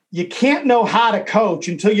 you can't know how to coach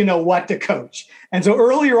until you know what to coach. And so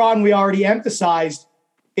earlier on, we already emphasized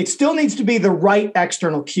it still needs to be the right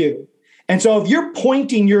external cue. And so if you're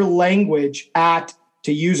pointing your language at,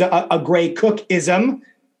 to use a Gray Cook-ism,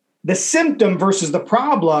 the symptom versus the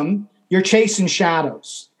problem, you're chasing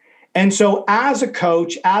shadows. And so as a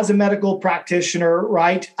coach, as a medical practitioner,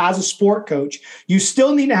 right, as a sport coach, you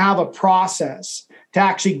still need to have a process to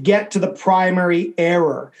actually get to the primary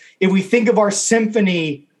error. If we think of our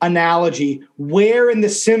symphony analogy, where in the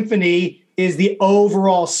symphony is the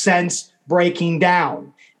overall sense breaking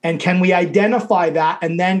down? And can we identify that?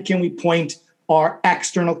 And then can we point our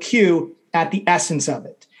external cue at the essence of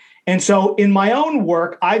it? And so in my own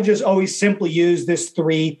work, I've just always simply used this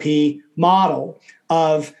 3P model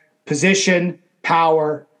of position,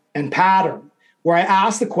 power, and pattern, where I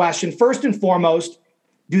ask the question, first and foremost,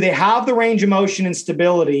 do they have the range of motion and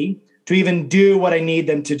stability to even do what I need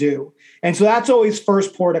them to do? And so that's always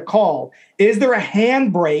first port of call. Is there a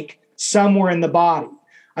handbrake somewhere in the body?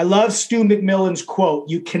 I love Stu McMillan's quote,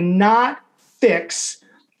 you cannot fix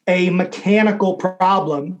a mechanical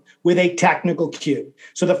problem with a technical cue.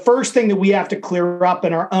 So the first thing that we have to clear up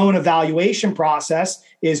in our own evaluation process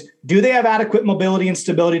is, do they have adequate mobility and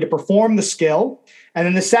stability to perform the skill? And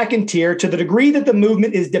then the second tier, to the degree that the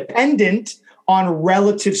movement is dependent on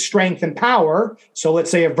relative strength and power, so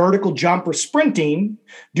let's say a vertical jump or sprinting,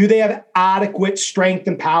 do they have adequate strength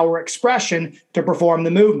and power expression to perform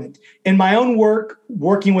the movement? In my own work,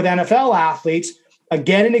 working with NFL athletes,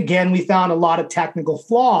 again and again, we found a lot of technical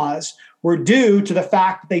flaws were due to the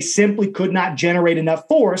fact that they simply could not generate enough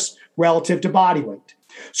force relative to body weight.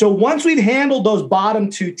 So once we've handled those bottom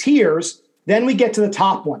two tiers, then we get to the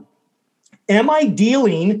top one. Am I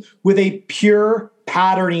dealing with a pure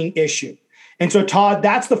patterning issue? And so, Todd,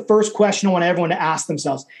 that's the first question I want everyone to ask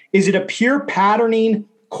themselves. Is it a pure patterning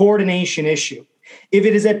coordination issue? If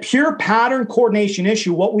it is a pure pattern coordination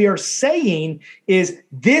issue, what we are saying is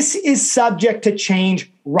this is subject to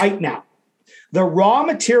change right now. The raw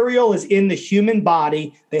material is in the human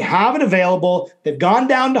body. They have it available. They've gone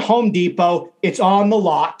down to Home Depot. It's on the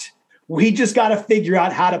lot. We just got to figure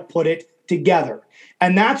out how to put it together.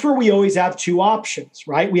 And that's where we always have two options,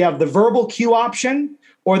 right? We have the verbal cue option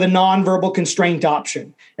or the nonverbal constraint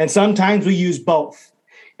option. And sometimes we use both.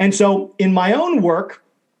 And so in my own work,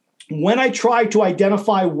 when I try to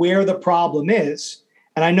identify where the problem is,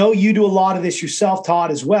 and I know you do a lot of this yourself, Todd,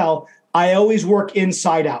 as well, I always work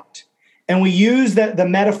inside out. And we use the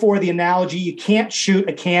metaphor, the analogy, you can't shoot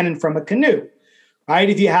a cannon from a canoe, right?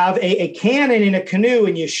 If you have a cannon in a canoe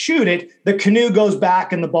and you shoot it, the canoe goes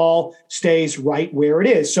back and the ball stays right where it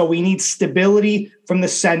is. So we need stability from the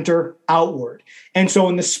center outward. And so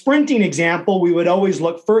in the sprinting example, we would always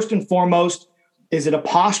look first and foremost, is it a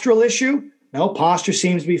postural issue? No, posture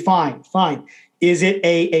seems to be fine. Fine. Is it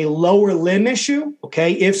a lower limb issue?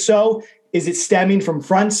 Okay. If so, is it stemming from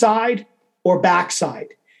front side or back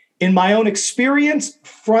side? In my own experience,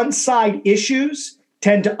 front side issues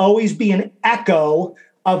tend to always be an echo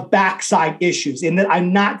of backside issues, in that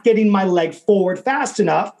I'm not getting my leg forward fast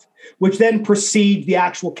enough, which then precedes the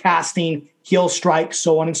actual casting, heel strike,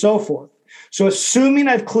 so on and so forth. So assuming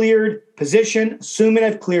I've cleared position, assuming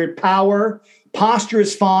I've cleared power, posture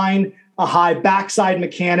is fine, a high backside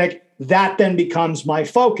mechanic, that then becomes my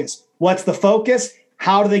focus. What's the focus?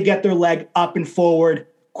 How do they get their leg up and forward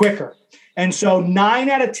quicker? And so 9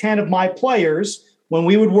 out of 10 of my players, when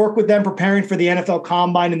we would work with them preparing for the NFL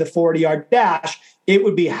Combine and the 40-yard dash, it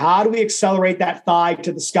would be, how do we accelerate that thigh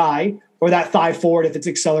to the sky, or that thigh forward if it's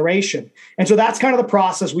acceleration? And so that's kind of the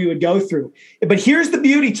process we would go through. But here's the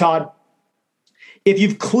beauty, Todd. If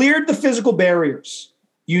you've cleared the physical barriers,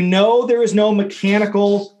 you know there's no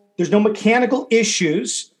mechanical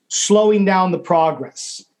issues slowing down the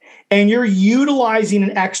progress. And you're utilizing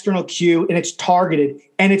an external cue and it's targeted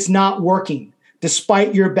and it's not working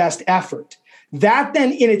despite your best effort. That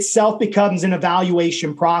then in itself becomes an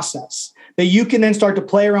evaluation process that you can then start to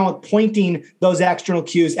play around with pointing those external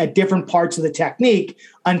cues at different parts of the technique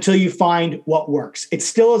until you find what works. It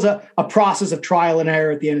still is a process of trial and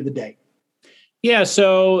error at the end of the day. Yeah.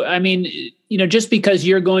 So, I mean, just because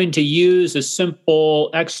you're going to use a simple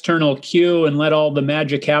external cue and let all the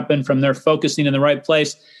magic happen from their focusing in the right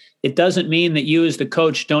place, it doesn't mean that you as the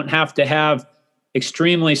coach don't have to have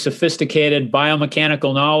extremely sophisticated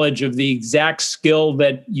biomechanical knowledge of the exact skill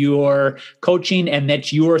that you're coaching and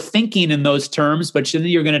that you're thinking in those terms, but then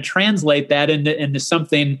you're going to translate that into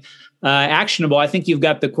something actionable. I think you've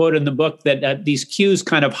got the quote in the book that these cues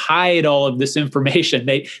kind of hide all of this information.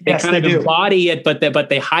 They kind of embody it, but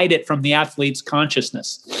they hide it from the athlete's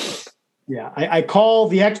consciousness. Yeah, I call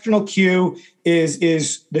the external cue is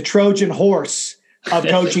the Trojan horse of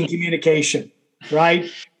coaching communication, right?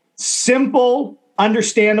 Simple,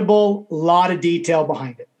 understandable, a lot of detail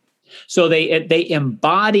behind it. So they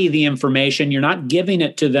embody the information. You're not giving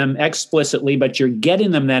it to them explicitly, but you're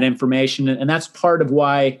getting them that information. And that's part of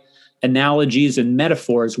why analogies and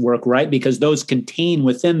metaphors work, right? Because those contain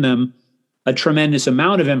within them a tremendous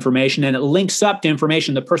amount of information, and it links up to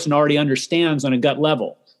information the person already understands on a gut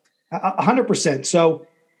level. 100%. So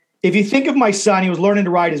if you think of my son, he was learning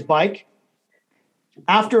to ride his bike.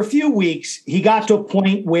 After a few weeks, he got to a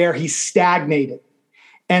point where he stagnated.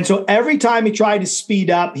 And so every time he tried to speed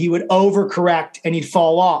up, he would overcorrect and he'd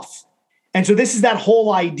fall off. And so this is that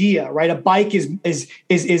whole idea, right? A bike is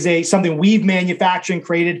something we've manufactured and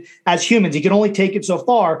created as humans. He can only take it so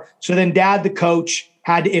far. So then Dad, the coach,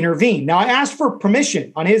 had to intervene. Now I asked for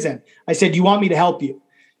permission on his end. I said, "Do you want me to help you?"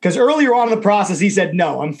 Because earlier on in the process, he said,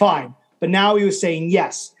 "No, I'm fine." But now he was saying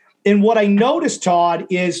yes. And what I noticed, Todd,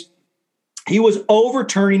 is he was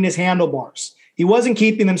overturning his handlebars. He wasn't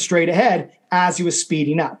keeping them straight ahead as he was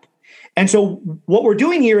speeding up. And so what we're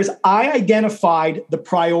doing here is I identified the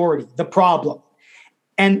priority, the problem.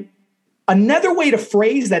 And another way to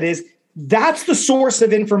phrase that is, that's the source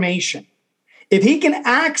of information. If he can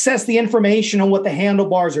access the information on what the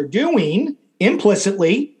handlebars are doing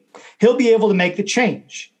implicitly, he'll be able to make the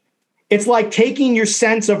change. It's like taking your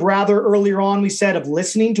sense of, rather earlier on we said, of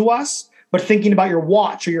listening to us, but thinking about your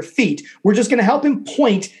watch or your feet. We're just going to help him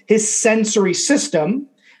point his sensory system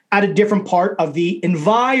at a different part of the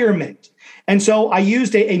environment. And so I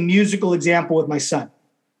used a musical example with my son.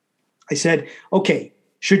 I said, okay,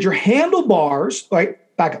 should your handlebars, all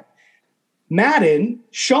right, back up. Madden,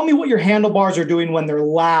 show me what your handlebars are doing when they're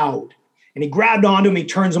loud. And he grabbed onto them, he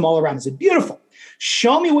turns them all around. I said, beautiful.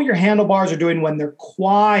 Show me what your handlebars are doing when they're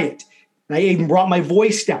quiet. And I even brought my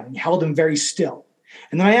voice down and held him very still.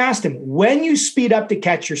 And then I asked him, when you speed up to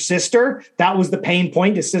catch your sister, that was the pain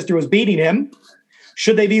point, his sister was beating him,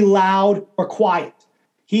 should they be loud or quiet?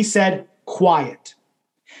 He said, quiet.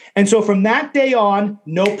 And so from that day on,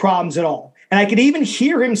 no problems at all. And I could even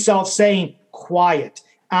hear himself saying, quiet,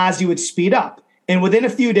 as he would speed up. And within a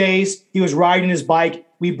few days, he was riding his bike.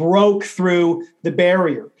 We broke through the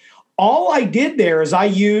barrier. All I did there is I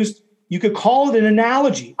used, you could call it an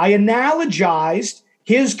analogy. I analogized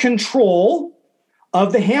his control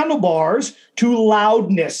of the handlebars to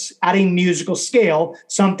loudness at a musical scale,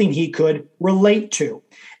 something he could relate to.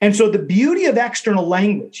 And so the beauty of external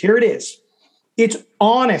language, here it is. It's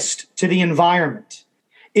honest to the environment.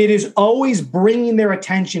 It is always bringing their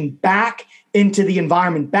attention back into the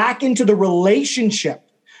environment, back into the relationship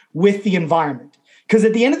with the environment. Because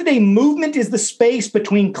at the end of the day, movement is the space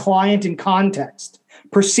between client and context,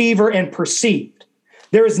 perceiver and perceived.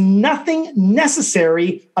 There is nothing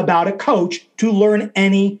necessary about a coach to learn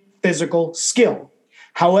any physical skill.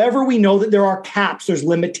 However, we know that there are caps, there's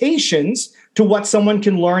limitations to what someone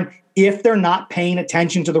can learn if they're not paying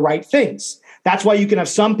attention to the right things. That's why you can have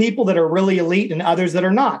some people that are really elite and others that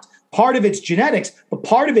are not. Part of it's genetics, but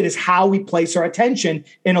part of it is how we place our attention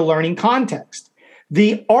in a learning context.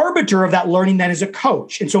 The arbiter of that learning then is a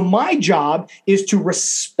coach. And so my job is to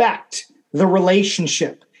respect the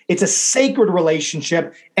relationship. It's a sacred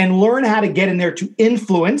relationship, and learn how to get in there to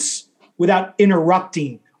influence without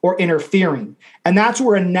interrupting or interfering. And that's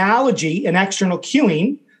where analogy and external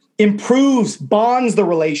cueing improves, bonds the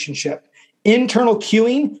relationship. Internal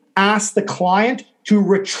cueing asks the client to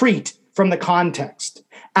retreat from the context,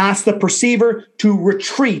 asks the perceiver to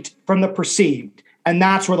retreat from the perceived. And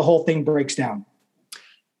that's where the whole thing breaks down.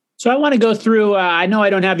 So I want to go through, I know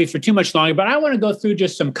I don't have you for too much longer, but I want to go through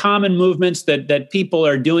just some common movements that people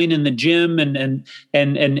are doing in the gym and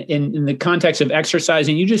in the context of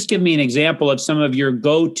exercising. You just give me an example of some of your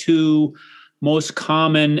go-to most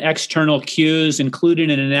common external cues,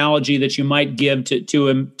 including an analogy that you might give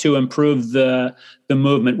to improve the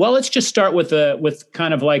movement. Well, let's just start with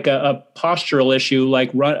kind of like a postural issue,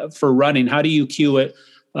 like for running. How do you cue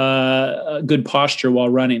a good posture while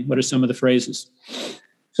running? What are some of the phrases?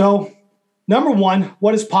 So, number one,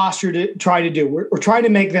 what does posture try to do? We're trying to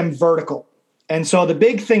make them vertical. And so the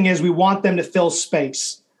big thing is we want them to fill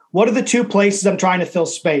space. What are the two places I'm trying to fill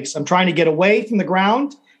space? I'm trying to get away from the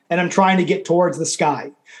ground, and I'm trying to get towards the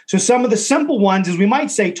sky. So some of the simple ones is we might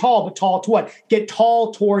say tall, but tall to what? Get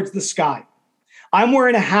tall towards the sky. I'm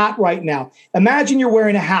wearing a hat right now. Imagine you're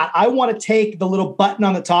wearing a hat. I want to take the little button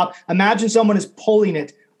on the top. Imagine someone is pulling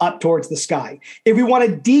it up towards the sky. If we want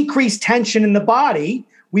to decrease tension in the body,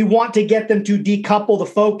 we want to get them to decouple the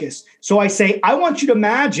focus. So I say, I want you to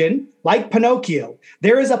imagine, like Pinocchio,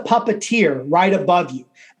 there is a puppeteer right above you.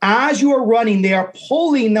 As you are running, they are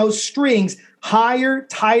pulling those strings higher,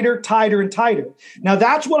 tighter, tighter, and tighter. Now,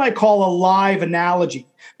 that's what I call a live analogy,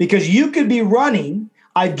 because you could be running.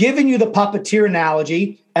 I've given you the puppeteer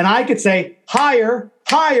analogy, and I could say higher,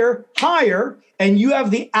 higher, higher, and you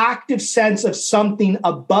have the active sense of something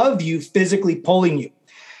above you physically pulling you.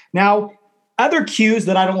 Now, other cues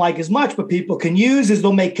that I don't like as much, but people can use, is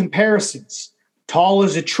they'll make comparisons. Tall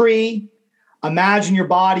as a tree. Imagine your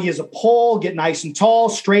body as a pole, get nice and tall,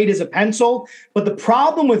 straight as a pencil. But the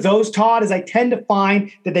problem with those, Todd, is I tend to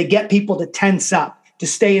find that they get people to tense up, to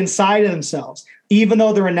stay inside of themselves, even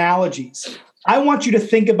though they're analogies. I want you to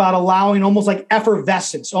think about allowing almost like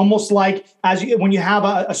effervescence, almost like when you have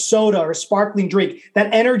a soda or a sparkling drink,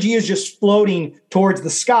 that energy is just floating towards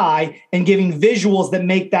the sky and giving visuals that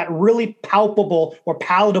make that really palpable or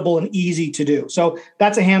palatable and easy to do. So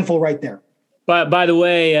that's a handful right there. But by the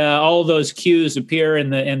way, all of those cues appear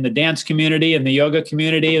in the dance community and the yoga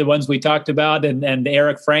community, the ones we talked about, and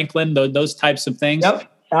Eric Franklin, those types of things. Yep,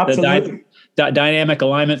 absolutely. Dynamic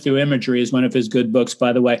Alignment Through Imagery is one of his good books,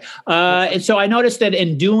 by the way. And so I noticed that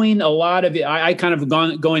in doing a lot of, I kind of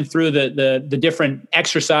going through the different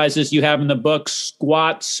exercises you have in the book,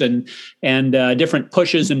 squats and different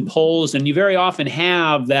pushes and pulls, and you very often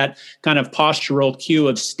have that kind of postural cue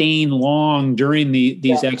of staying long during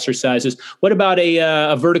these exercises. What about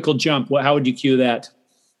a vertical jump? How would you cue that?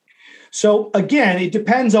 So again, it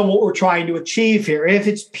depends on what we're trying to achieve here. If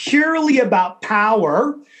it's purely about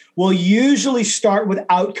power, we'll usually start with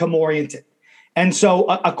outcome oriented. And so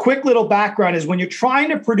a quick little background is when you're trying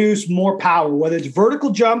to produce more power, whether it's vertical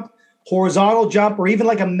jump, horizontal jump, or even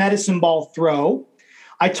like a medicine ball throw,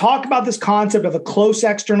 I talk about this concept of a close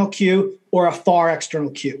external cue or a far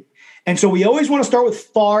external cue. And so we always want to start with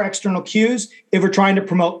far external cues if we're trying to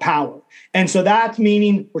promote power. And so that's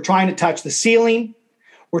meaning we're trying to touch the ceiling,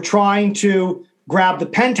 we're trying to grab the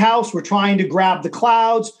penthouse, we're trying to grab the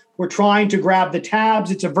clouds, we're trying to grab the tabs,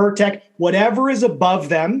 it's a vertex, whatever is above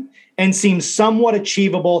them and seems somewhat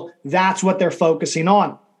achievable, that's what they're focusing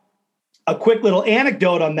on. A quick little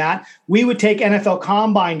anecdote on that, we would take NFL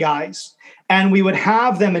Combine guys and we would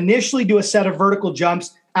have them initially do a set of vertical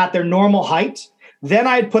jumps at their normal height. Then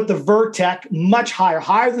I'd put the vertex much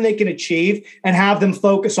higher than they can achieve, and have them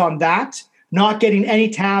focus on that. Not getting any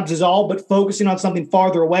tabs is all, but focusing on something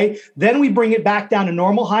farther away. Then we bring it back down to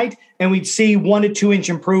normal height and we'd see 1 to 2 inch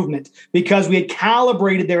improvement because we had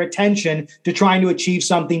calibrated their attention to trying to achieve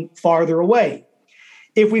something farther away.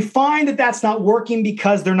 If we find that that's not working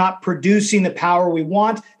because they're not producing the power we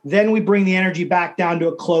want, then we bring the energy back down to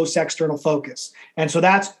a close external focus. And so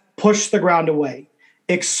that's push the ground away,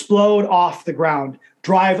 explode off the ground,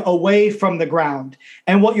 drive away from the ground.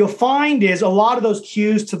 And what you'll find is a lot of those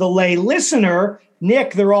cues to the lay listener,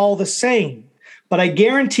 Nick, they're all the same. But I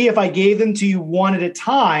guarantee if I gave them to you one at a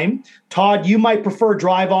time, Todd, you might prefer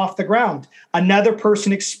drive off the ground. Another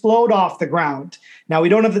person explode off the ground. Now, we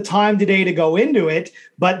don't have the time today to go into it,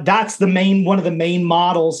 but that's one of the main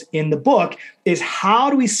models in the book is how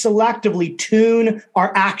do we selectively tune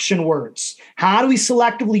our action words? How do we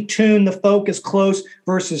selectively tune the focus close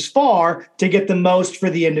versus far to get the most for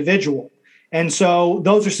the individual? And so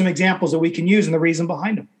those are some examples that we can use and the reason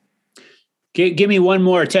behind them. Give me one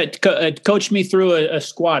more. Coach me through a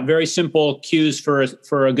squat. Very simple cues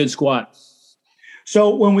for a good squat.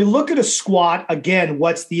 So when we look at a squat, again,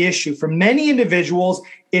 what's the issue? For many individuals,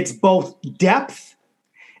 it's both depth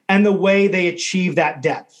and the way they achieve that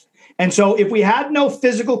depth. And so if we had no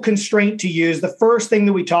physical constraint to use, the first thing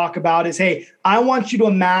that we talk about is, hey, I want you to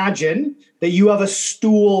imagine that you have a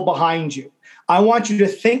stool behind you. I want you to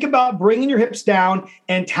think about bringing your hips down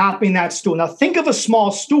and tapping that stool. Now, think of a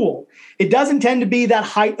small stool. It doesn't tend to be that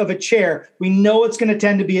height of a chair. We know it's going to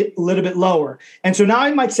tend to be a little bit lower. And so now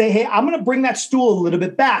I might say, hey, I'm going to bring that stool a little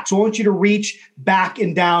bit back. So I want you to reach back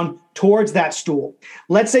and down towards that stool.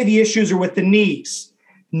 Let's say the issues are with the knees.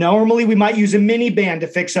 Normally, we might use a mini band to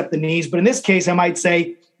fix up the knees. But in this case, I might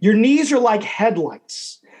say, your knees are like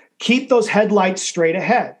headlights. Keep those headlights straight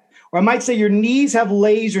ahead. Or I might say your knees have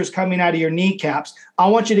lasers coming out of your kneecaps. I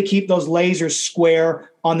want you to keep those lasers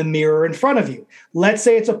square on the mirror in front of you. Let's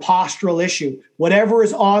say it's a postural issue. Whatever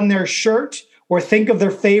is on their shirt, or think of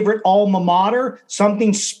their favorite alma mater,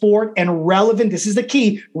 something sport and relevant. This is the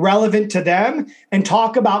key, relevant to them. And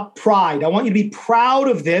talk about pride. I want you to be proud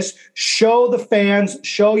of this. Show the fans,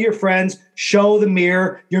 show your friends, show the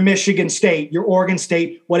mirror, your Michigan State, your Oregon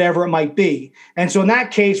State, whatever it might be. And so in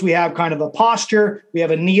that case, we have kind of a posture, we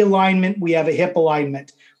have a knee alignment, we have a hip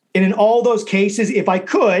alignment. And in all those cases, if I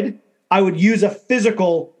could, I would use a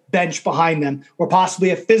physical bench behind them or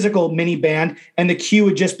possibly a physical mini band, and the cue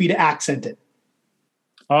would just be to accent it.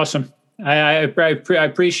 Awesome. I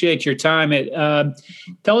appreciate your time.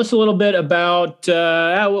 Tell us a little bit about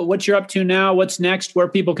what you're up to now, what's next, where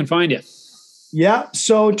people can find you. Yeah.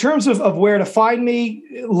 So in terms of where to find me,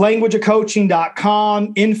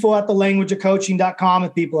 languageofcoaching.com, info@thelanguageofcoaching.com.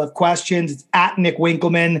 If people have questions, it's at Nick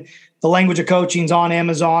Winkelman. The Language of Coaching's on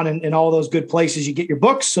Amazon and all those good places you get your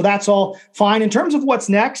books. So that's all fine. In terms of what's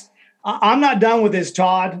next, I'm not done with this,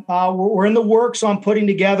 Todd. We're in the works on putting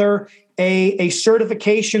together a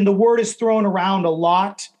certification. The word is thrown around a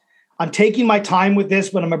lot. I'm taking my time with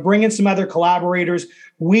this, but I'm going to bring in some other collaborators.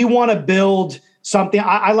 We want to build something.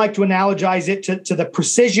 I like to analogize it to the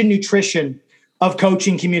precision nutrition of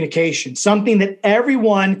coaching communication, something that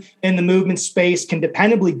everyone in the movement space can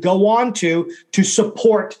dependably go on to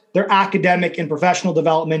support their academic and professional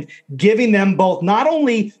development, giving them both not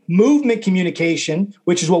only movement communication,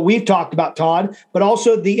 which is what we've talked about, Todd, but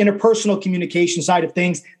also the interpersonal communication side of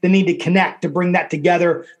things that need to connect to bring that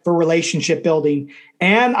together for relationship building.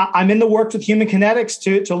 And I'm in the works with Human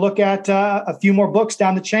Kinetics to look at a few more books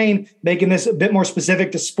down the chain, making this a bit more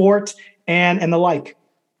specific to sport and the like.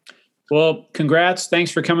 Well, congrats.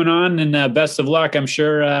 Thanks for coming on, and best of luck. I'm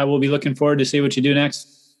sure we'll be looking forward to see what you do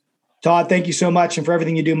next. Todd, thank you so much, and for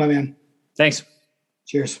everything you do, my man. Thanks.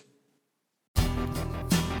 Cheers.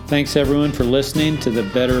 Thanks, everyone, for listening to the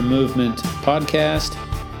Better Movement podcast.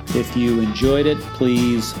 If you enjoyed it,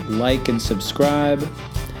 please like and subscribe.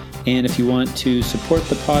 And if you want to support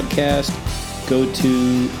the podcast, go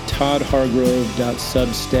to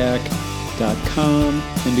toddhargrove.substack.com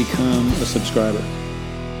and become a subscriber.